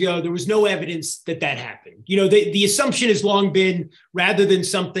 15 years ago, there was no evidence that happened. You know, the assumption has long been, rather than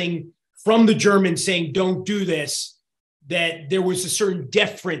something from the Germans saying, don't do this, that there was a certain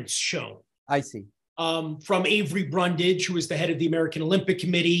deference shown. I see. From Avery Brundage, who was the head of the American Olympic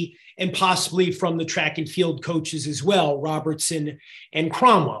Committee, and possibly from the track and field coaches as well, Robertson and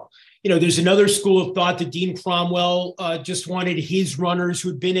Cromwell. You know, there's another school of thought that Dean Cromwell just wanted his runners who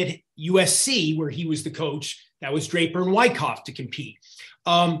had been at USC, where he was the coach, that was Draper and Wyckoff, to compete.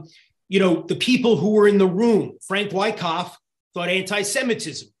 You know, the people who were in the room, Frank Wyckoff thought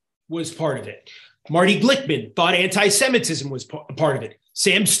anti-Semitism was part of it. Marty Glickman thought anti-Semitism was part of it.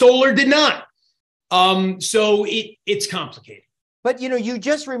 Sam Stoller did not. So it's complicated. But, you know, you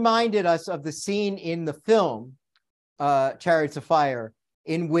just reminded us of the scene in the film, Chariots of Fire,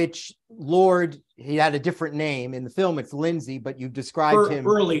 in which Lord, he had a different name. In the film, it's Lindsay, but you described him.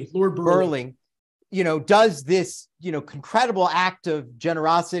 Lord Burling, you know, does this, you know, incredible act of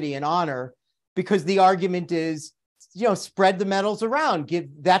generosity and honor, because the argument is, you know, spread the medals around.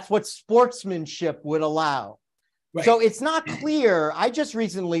 That's what sportsmanship would allow. Right. So it's not clear. I just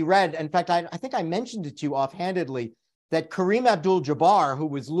recently read, in fact, I think I mentioned it to you offhandedly, that Kareem Abdul-Jabbar, who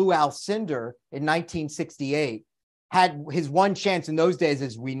was Lou Alcindor in 1968, had his one chance in those days,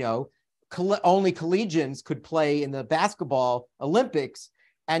 as we know. Only collegians could play in the basketball Olympics.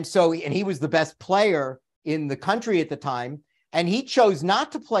 And he was the best player in the country at the time. And he chose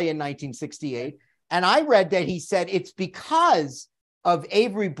not to play in 1968. And I read that he said it's because of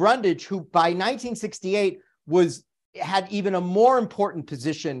Avery Brundage, who by 1968 had even a more important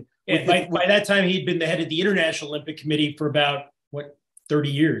position. Yeah, by that time, he'd been the head of the International Olympic Committee for about, 30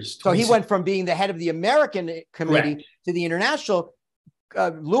 years. So he went from being the head of the American Committee Correct. to the International.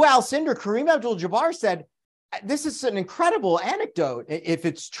 Lou Alcindor, Kareem Abdul-Jabbar said, this is an incredible anecdote. If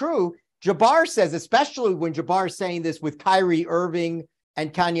it's true, Jabbar says, especially when Jabbar is saying this with Kyrie Irving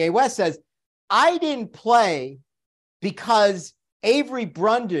and Kanye West, says, I didn't play because Avery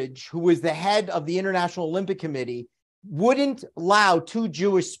Brundage, who was the head of the International Olympic Committee, wouldn't allow 2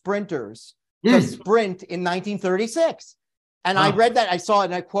 Jewish sprinters to sprint in 1936. And I read that, I saw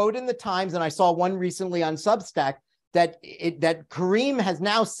a quote in the Times, and I saw one recently on Substack, that Kareem has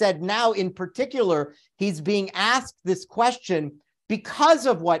now said, in particular, he's being asked this question because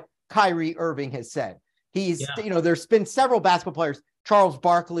of what Kyrie Irving has said. You know, there's been several basketball players, Charles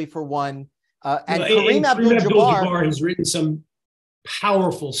Barkley for one, and Kareem Abdul-Jabbar has written some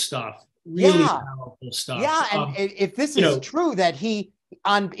powerful stuff, really powerful stuff. Yeah, and if this is true, that he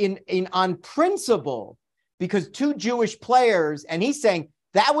on principle, because 2 Jewish players, and he's saying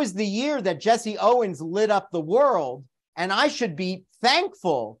that was the year that Jesse Owens lit up the world, and I should be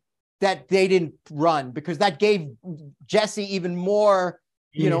thankful that they didn't run, because that gave Jesse even more,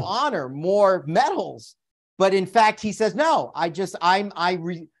 honor, more medals. But in fact, he says, no, I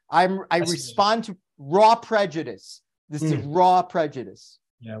respond to raw prejudice. This is raw prejudice.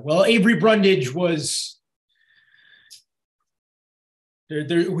 Yeah. Well, Avery Brundage was.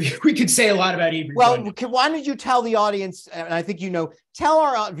 We could say a lot about Avery. Well, Brundage. why don't you tell the audience, and I think tell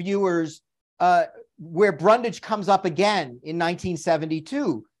our viewers where Brundage comes up again in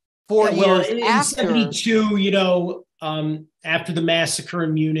 1972, 4 well, years in after. 72, after the massacre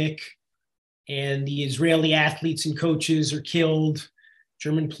in Munich and the Israeli athletes and coaches are killed,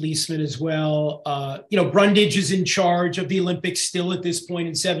 German policemen as well. Brundage is in charge of the Olympics still at this point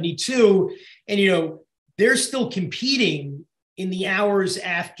in 72. And, they're still competing in the hours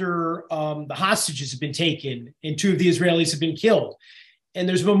after the hostages have been taken and 2 of the Israelis have been killed. And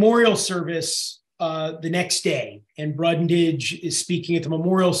there's a memorial service the next day. And Brundage is speaking at the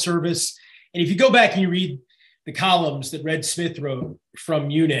memorial service. And if you go back and you read the columns that Red Smith wrote from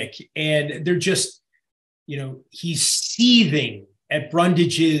Munich, and they're just, he's seething at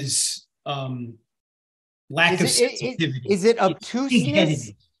Brundage's lack of sensitivity. Is it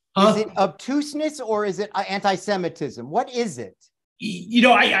obtuseness? Is it obtuseness or is it anti-Semitism? What is it?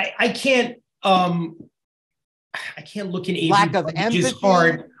 I can't look in Avery lack of Brundage's empathy.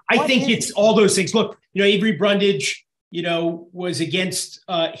 heart. I think it's all those things. Look, Avery Brundage, was against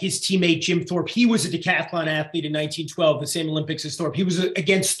his teammate Jim Thorpe. He was a decathlon athlete in 1912, the same Olympics as Thorpe. He was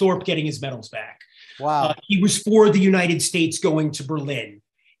against Thorpe getting his medals back. Wow. He was for the United States going to Berlin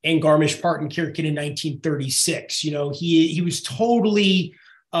and Garmisch-Partenkirchen in 1936. He was totally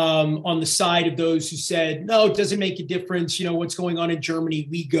on the side of those who said, no, it doesn't make a difference. What's going on in Germany,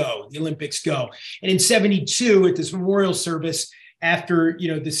 we go, the Olympics go. And in 72, at this memorial service, after,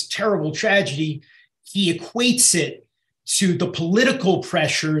 this terrible tragedy, he equates it to the political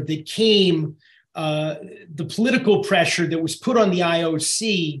pressure that came, the political pressure that was put on the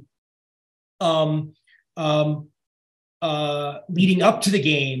IOC leading up to the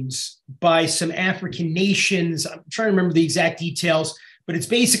games by some African nations. I'm trying to remember the exact details, but it's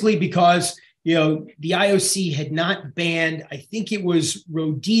basically because, the IOC had not banned, I think it was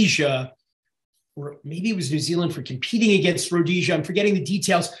Rhodesia, or maybe it was New Zealand for competing against Rhodesia. I'm forgetting the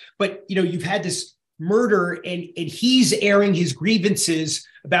details, but, you've had this murder and he's airing his grievances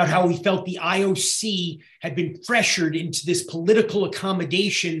about how he felt the IOC had been pressured into this political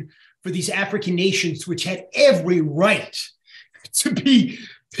accommodation for these African nations, which had every right to be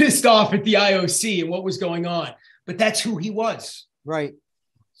pissed off at the IOC and what was going on. But that's who he was. Right.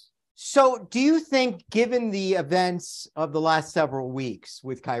 So do you think, given the events of the last several weeks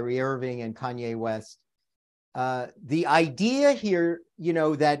with Kyrie Irving and Kanye West, the idea here,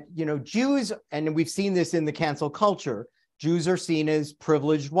 that, Jews, and we've seen this in the cancel culture, Jews are seen as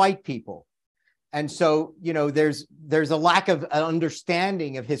privileged white people. And so, there's a lack of an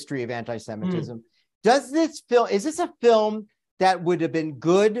understanding of history of anti-Semitism. Is this a film that would have been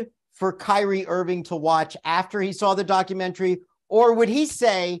good for Kyrie Irving to watch after he saw the documentary? Or would he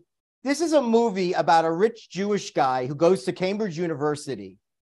say, this is a movie about a rich Jewish guy who goes to Cambridge University,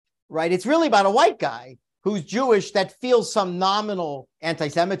 right? It's really about a white guy who's Jewish that feels some nominal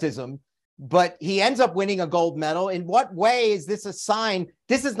anti-Semitism, but he ends up winning a gold medal. In what way is this a sign?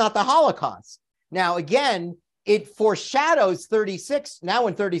 This is not the Holocaust. Now, again, it foreshadows 36. Now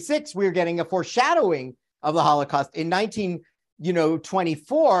in 36, we're getting a foreshadowing of the Holocaust. In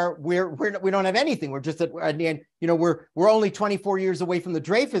 1924, we don't have anything. We're just at the end, we're only 24 years away from the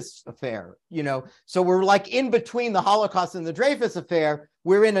Dreyfus affair, so we're like in between the Holocaust and the Dreyfus affair.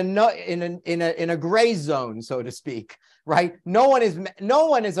 We're in a gray zone, so to speak, right? No one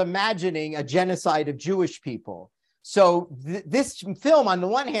is imagining a genocide of Jewish people. So this film, on the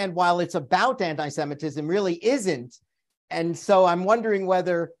one hand, while it's about anti-Semitism, really isn't. And so I'm wondering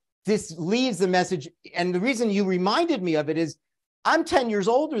whether this leaves the message. And the reason you reminded me of it is I'm 10 years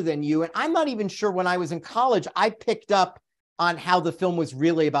older than you, and I'm not even sure when I was in college, I picked up on how the film was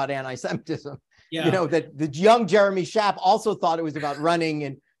really about anti-Semitism. Yeah. That the young Jeremy Schaap also thought it was about running,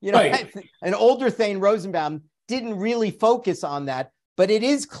 and, right. An older Thane Rosenbaum didn't really focus on that, but it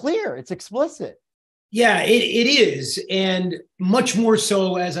is clear, it's explicit. Yeah, it is. And much more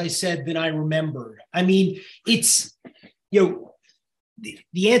so, as I said, than I remembered. I mean, it's,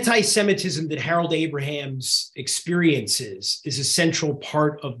 the anti-Semitism that Harold Abrahams experiences is a central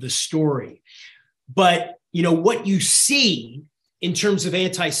part of the story. But, what you see in terms of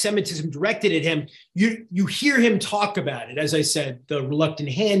anti-Semitism directed at him, you hear him talk about it. As I said, the reluctant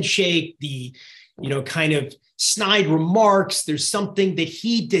handshake, the, kind of snide remarks, there's something that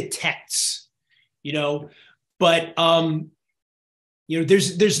he detects. But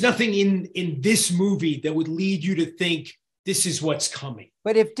there's nothing in this movie that would lead you to think this is what's coming.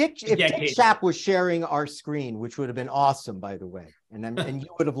 But if Dick Schaap was sharing our screen, which would have been awesome, by the way, and you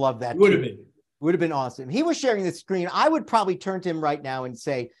would have loved that. Would have been awesome. He was sharing the screen. I would probably turn to him right now and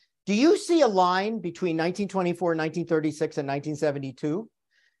say, do you see a line between 1924, 1936, and 1972?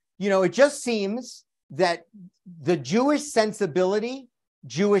 It just seems that the Jewish sensibility,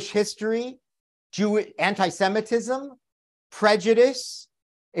 Jewish history, Jewish anti-Semitism, prejudice,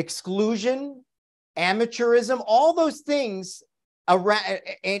 exclusion, amateurism, all those things around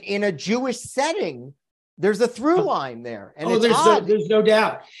in a Jewish setting. There's a through line there, and it's odd. There's no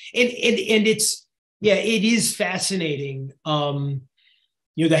doubt, and it's it is fascinating.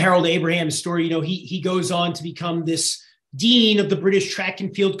 The Harold Abraham story. He goes on to become this dean of the British track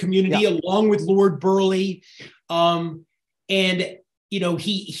and field community, along with Lord Burleigh, and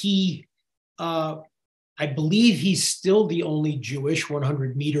he I believe he's still the only Jewish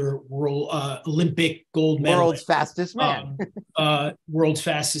 100-meter world Olympic gold medalist. World's fastest man. World's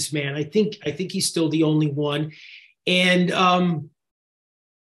fastest man. I think he's still the only one. And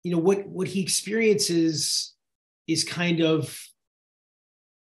what he experiences is kind of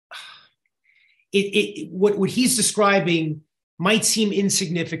what he's describing might seem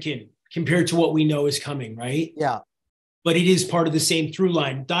insignificant compared to what we know is coming, right? Yeah. But it is part of the same through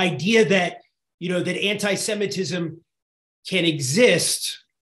line. The idea that that anti-Semitism can exist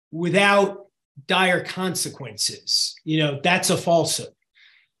without dire consequences. That's a falsehood.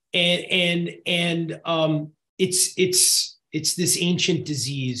 And it's this ancient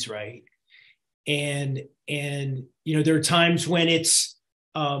disease, right? And there are times when it's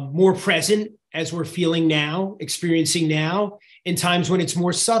more present, as we're feeling now, experiencing now, and times when it's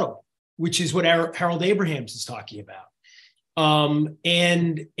more subtle, which is what Harold Abrahams is talking about. And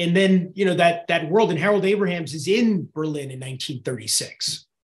then that world, and Harold Abrahams is in Berlin in 1936,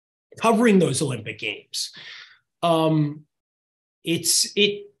 covering those Olympic Games. I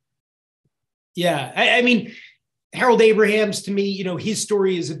mean, Harold Abrahams, to me, his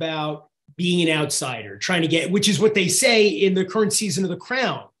story is about being an outsider, trying to get, which is what they say in the current season of The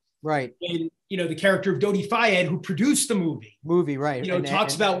Crown. Right. And the character of Dodi Fayed, who produced the movie, right.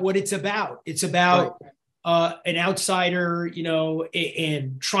 Talks about what it's about. It's about an outsider,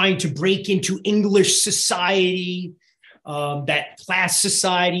 and trying to break into English society, that class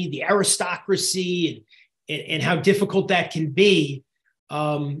society, the aristocracy, and how difficult that can be.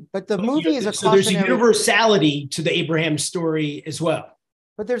 But the movie is a so there's a universality to the Abraham story as well.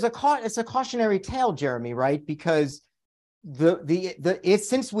 But it's a cautionary tale, Jeremy, right? Because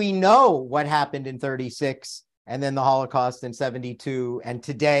since we know what happened in 36 and then the Holocaust in 72 and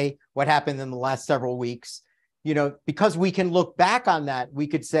today what happened in the last several weeks, because we can look back on that, we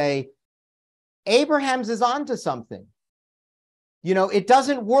could say Abrahams is onto something. It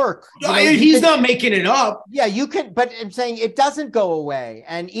doesn't work. He's not making it up. Yeah, you can, but I'm saying it doesn't go away.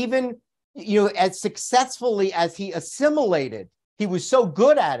 And even, as successfully as he assimilated, he was so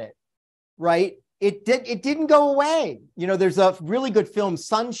good at it, right? It didn't go away. There's a really good film,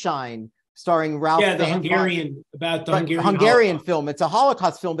 Sunshine, starring Ralph. Yeah, the Hungarian film. It's a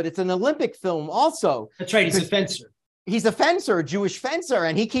Holocaust film, but it's an Olympic film also. That's right. He's a fencer. He's a fencer, a Jewish fencer,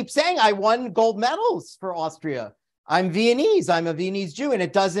 and he keeps saying, "I won gold medals for Austria. I'm Viennese. I'm a Viennese Jew," and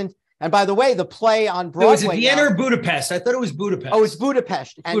it doesn't. And by the way, the play on Broadway. Was it Vienna or Budapest? I thought it was Budapest. Oh, it's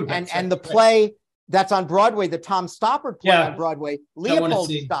Budapest. And the play that's on Broadway, the Tom Stoppard play on Broadway,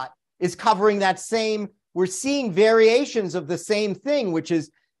 Leopold Scott is covering that same. We're seeing variations of the same thing, which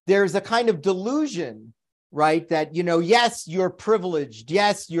is there's a kind of delusion, right? That, yes, you're privileged.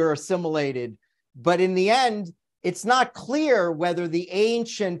 Yes, you're assimilated. But in the end, it's not clear whether the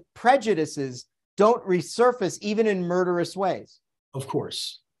ancient prejudices don't resurface even in murderous ways. Of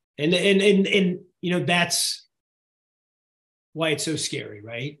course. And that's why it's so scary,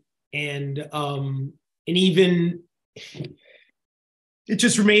 right? And even it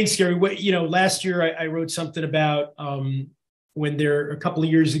just remains scary. Last year I wrote something about when a couple of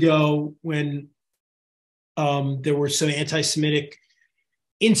years ago when there were some anti-Semitic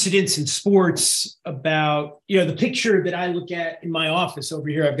incidents in sports about, the picture that I look at in my office over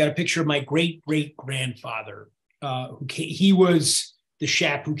here. I've got a picture of my great-great-grandfather. He was the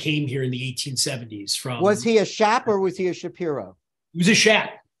Schaap who came here in the 1870s. Was he a Schaap or was he a Shapiro? He was a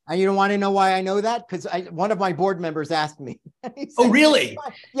Schaap. And you don't want to know why I know that? Because one of my board members asked me. Said, oh, really?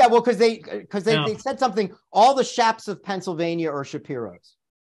 Yeah, well, because they said something. All the Schaaps of Pennsylvania are Shapiros.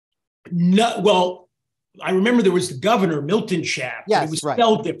 No, well, I remember there was the governor, Milton Schaap. Yes, it was right.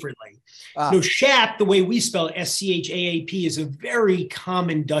 spelled differently. Schaap, the way we spell it, Schaap, is a very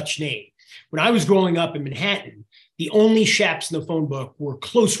common Dutch name. When I was growing up in Manhattan, the only Schaaps in the phone book were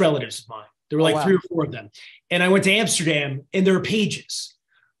close relatives of mine. There were like 3 or 4 of them. And I went to Amsterdam, and there are pages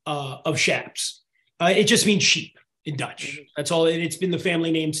of Schaaps. It just means sheep in Dutch. That's all. And it's been the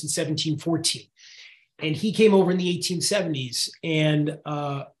family name since 1714. And he came over in the 1870s, and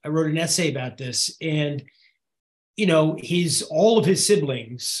I wrote an essay about this. And all of his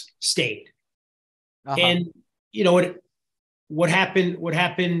siblings stayed. And what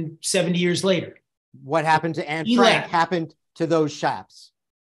happened 70 years later? What happened to Anne Frank happened to those Schaaps.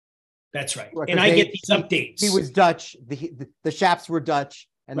 That's right. Because And I get these updates. He was Dutch. The Schaaps were Dutch.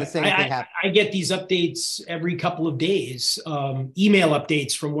 And the same thing happened. I get these updates every couple of days, email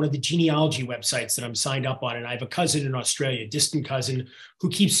updates from one of the genealogy websites that I'm signed up on. And I have a cousin in Australia, a distant cousin, who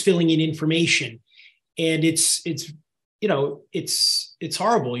keeps filling in information. And it's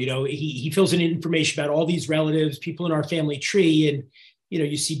horrible. He fills in information about all these relatives, people in our family tree. And,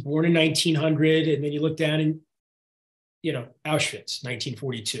 you see born in 1900, and then you look down and, Auschwitz,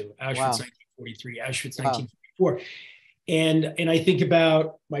 1942, Auschwitz, 1943, Auschwitz, 1944. And I think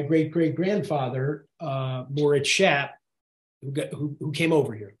about my great-great-grandfather, Moritz Schaap, who came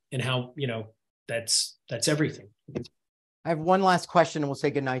over here, and how, that's everything. I have one last question and we'll say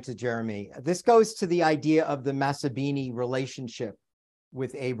goodnight to Jeremy. This goes to the idea of the Masabini relationship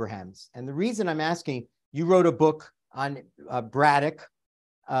with Abrahams. And the reason I'm asking, you wrote a book on Braddock,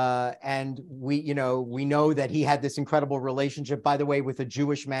 and we know that he had this incredible relationship, by the way, with a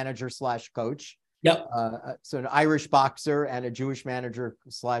Jewish manager / coach. Yep. So an Irish boxer and a Jewish manager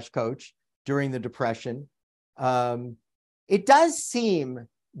 / coach during the Depression. It does seem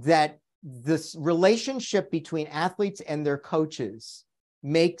that this relationship between athletes and their coaches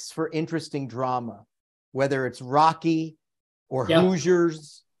makes for interesting drama, whether it's Rocky or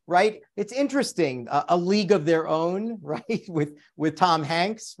Hoosiers, right? It's interesting. A League of Their Own, right? With Tom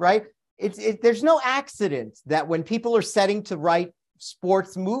Hanks, right? There's no accident that when people are setting to write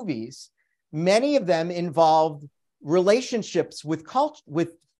sports movies, many of them involved relationships with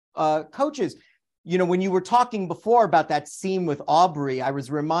coaches. When you were talking before about that scene with Aubrey, I was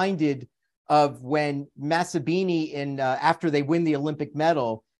reminded of when Masabini, after they win the Olympic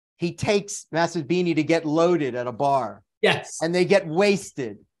medal, he takes Masabini to get loaded at a bar. Yes. And they get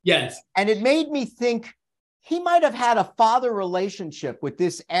wasted. Yes. And it made me think he might have had a father relationship with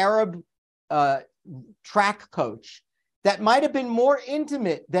this Arab track coach that might have been more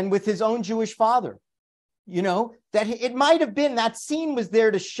intimate than with his own Jewish father. That it might have been, that scene was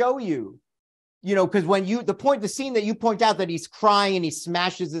there to show you, because when the scene that you point out that he's crying and he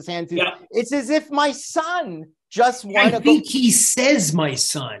smashes his hand through, it's as if my son just won. I think he says my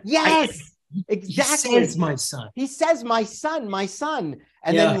son. Yes, exactly. He says my son. He says my son, my son.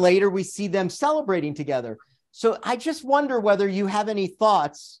 And then later we see them celebrating together. So I just wonder whether you have any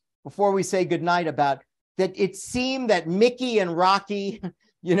thoughts before we say goodnight about that. It seemed that Mickey and Rocky,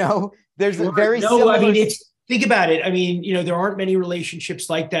 there's a very similar. Think about it. There aren't many relationships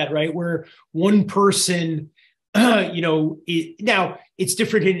like that, right? Where one person, now it's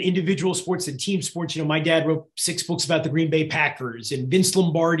different in individual sports and team sports. My dad wrote 6 books about the Green Bay Packers, and Vince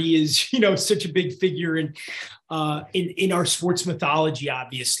Lombardi is, such a big figure in our sports mythology,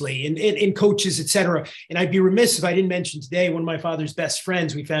 obviously, and coaches, et cetera. And I'd be remiss if I didn't mention today, one of my father's best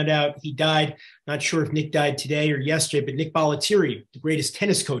friends, we found out he died. Not sure if Nick died today or yesterday, but Nick Bollettieri, the greatest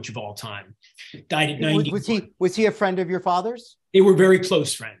tennis coach of all time, died at 90. Was he a friend of your father's? They were very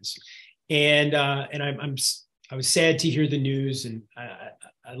close friends. And I was sad to hear the news, and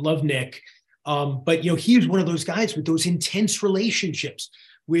I love Nick. But, he was one of those guys with those intense relationships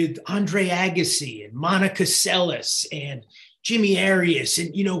with Andre Agassi and Monica Seles and Jimmy Arias.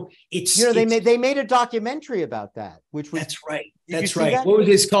 And, they made a documentary about that, which was. That's right. That's right. That? What was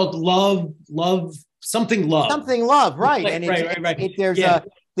this called? Something love. Right. And right.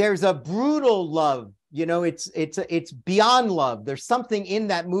 There's a brutal love, it's beyond love. There's something in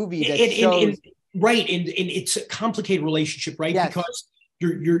that movie that shows. Right. And it's a complicated relationship, right? Yes. Because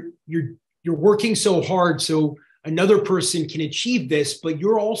you're working so hard so another person can achieve this, but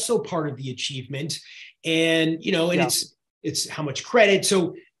you're also part of the achievement. And, it's how much credit.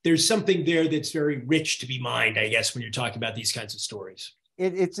 So there's something there that's very rich to be mined, I guess, when you're talking about these kinds of stories.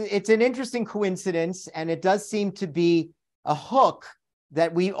 It's an interesting coincidence, and it does seem to be a hook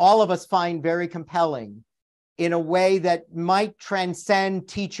that all of us find very compelling, in a way that might transcend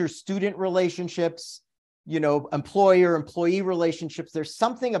teacher-student relationships, employer-employee relationships. There's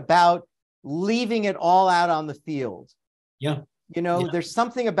something about leaving it all out on the field. Yeah. There's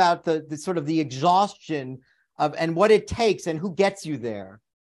something about the sort of the exhaustion of, and what it takes and who gets you there.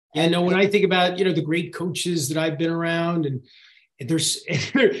 When I think about, the great coaches that I've been around, and they're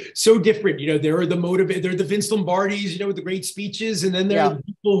so different, they're the Vince Lombardis, with the great speeches. And then there are the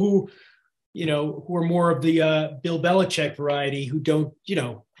people who are more of the Bill Belichick variety, who don't,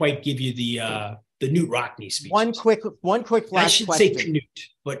 quite give you the Knute Rockne speech. One quick last question. I should say Knute,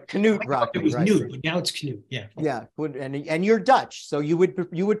 but Knute Rockne. It was Knute, but now it's Knute. Yeah. Yeah. And you're Dutch, so you would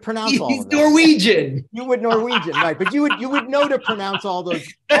pronounce all of that. Norwegian. You would Norwegian, right? But you would know to pronounce all the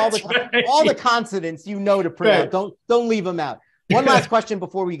consonants. To pronounce. Right. Don't leave them out. One last question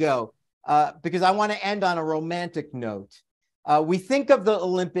before we go, because I want to end on a romantic note. We think of the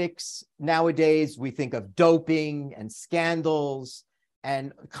Olympics nowadays, we think of doping and scandals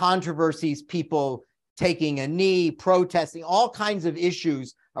and controversies, people taking a knee, protesting, all kinds of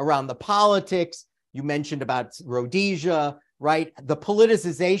issues around the politics. You mentioned about Rhodesia, right? The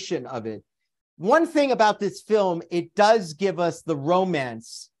politicization of it. One thing about this film, it does give us the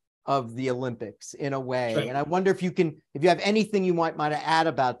romance of the Olympics in a way. Right. And I wonder if you have anything you might add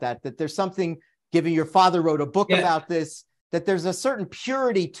about that there's something, given your father wrote a book about this, that there's a certain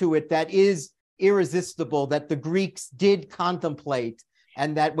purity to it that is irresistible, that the Greeks did contemplate,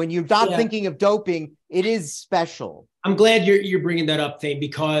 and that when you're not thinking of doping, it is special. I'm glad you're bringing that up, Thane,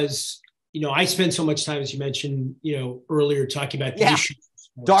 because, I spend so much time, as you mentioned, earlier, talking about the issues,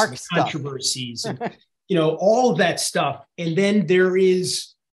 dark stuff, controversies, and, all of that stuff. And then there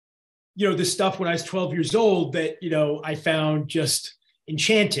is, the stuff when I was 12 years old that, I found just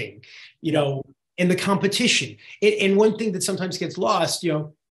enchanting, and the competition. And one thing that sometimes gets lost,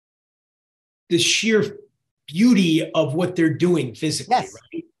 the sheer beauty of what they're doing physically,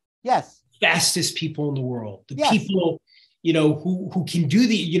 right? Yes. Fastest people in the world, the people, who can do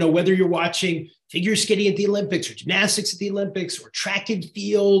the, whether you're watching figure skating at the Olympics or gymnastics at the Olympics or track and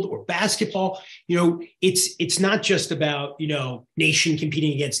field or basketball, it's not just about, nation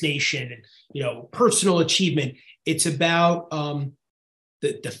competing against nation and, personal achievement. It's about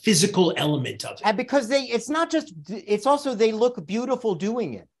the physical element of it. And because it's also, they look beautiful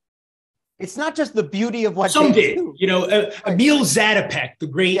doing it. It's not just the beauty of what some they did. do. Emil Zatopek, the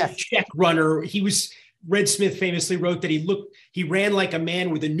great Czech runner, Red Smith famously wrote that he ran like a man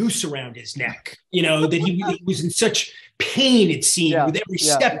with a noose around his neck, that he was in such pain, it seemed, with every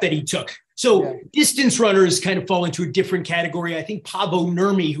step that he took. So distance runners kind of fall into a different category. I think Paavo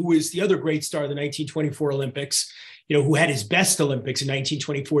Nurmi, who was the other great star of the 1924 Olympics, who had his best Olympics in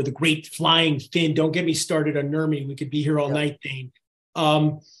 1924, the great flying Finn. Don't get me started on Nurmi. We could be here all night, Thane.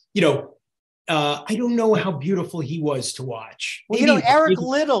 I don't know how beautiful he was to watch. Well, Eric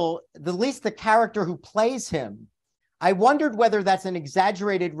Liddell, at least the character who plays him, I wondered whether that's an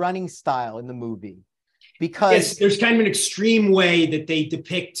exaggerated running style in the movie. Because there's kind of an extreme way that they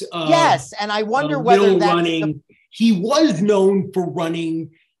depict. And I wonder whether that's running. He was known for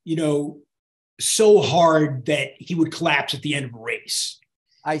running, so hard that he would collapse at the end of a race.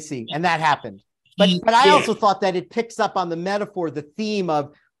 I see, and that happened. But I also thought that it picks up on the metaphor, the theme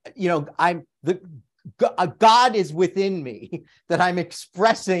of, God is within me, that I'm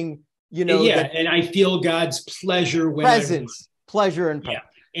expressing, and I feel God's pleasure when pleasure and power.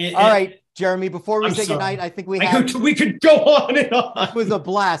 All right, Jeremy, before we say goodnight, I think we could go on and on. It was a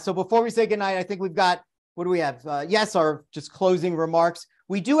blast. So before we say goodnight, I think we've got, what do we have? Our just closing remarks.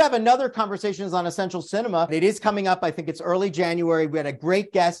 We do have another Conversations on Essential Cinema. It is coming up. I think it's early January. We had a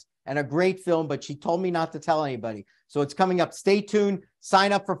great guest and a great film, but she told me not to tell anybody. So it's coming up. Stay tuned.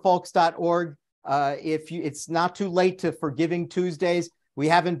 Sign up for FOLCS.org. It's not too late for Giving Tuesdays. We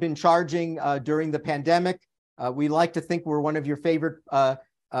haven't been charging during the pandemic. We like to think we're one of your favorite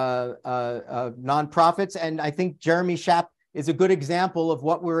nonprofits. And I think Jeremy Schaap is a good example of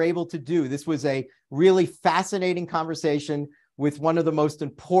what we're able to do. This was a really fascinating conversation with one of the most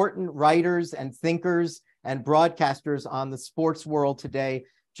important writers and thinkers and broadcasters on the sports world today.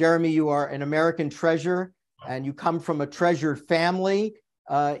 Jeremy, you are an American treasure, and you come from a treasured family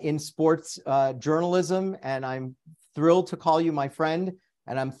in sports journalism. And I'm thrilled to call you my friend.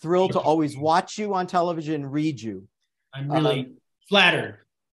 And I'm thrilled to always watch you on television and read you. I'm really flattered.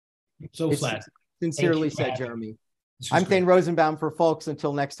 So flattered. Sincerely said, Jeremy. I'm Thane Rosenbaum for FOLCS.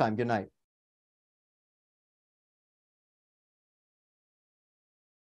 Until next time, good night.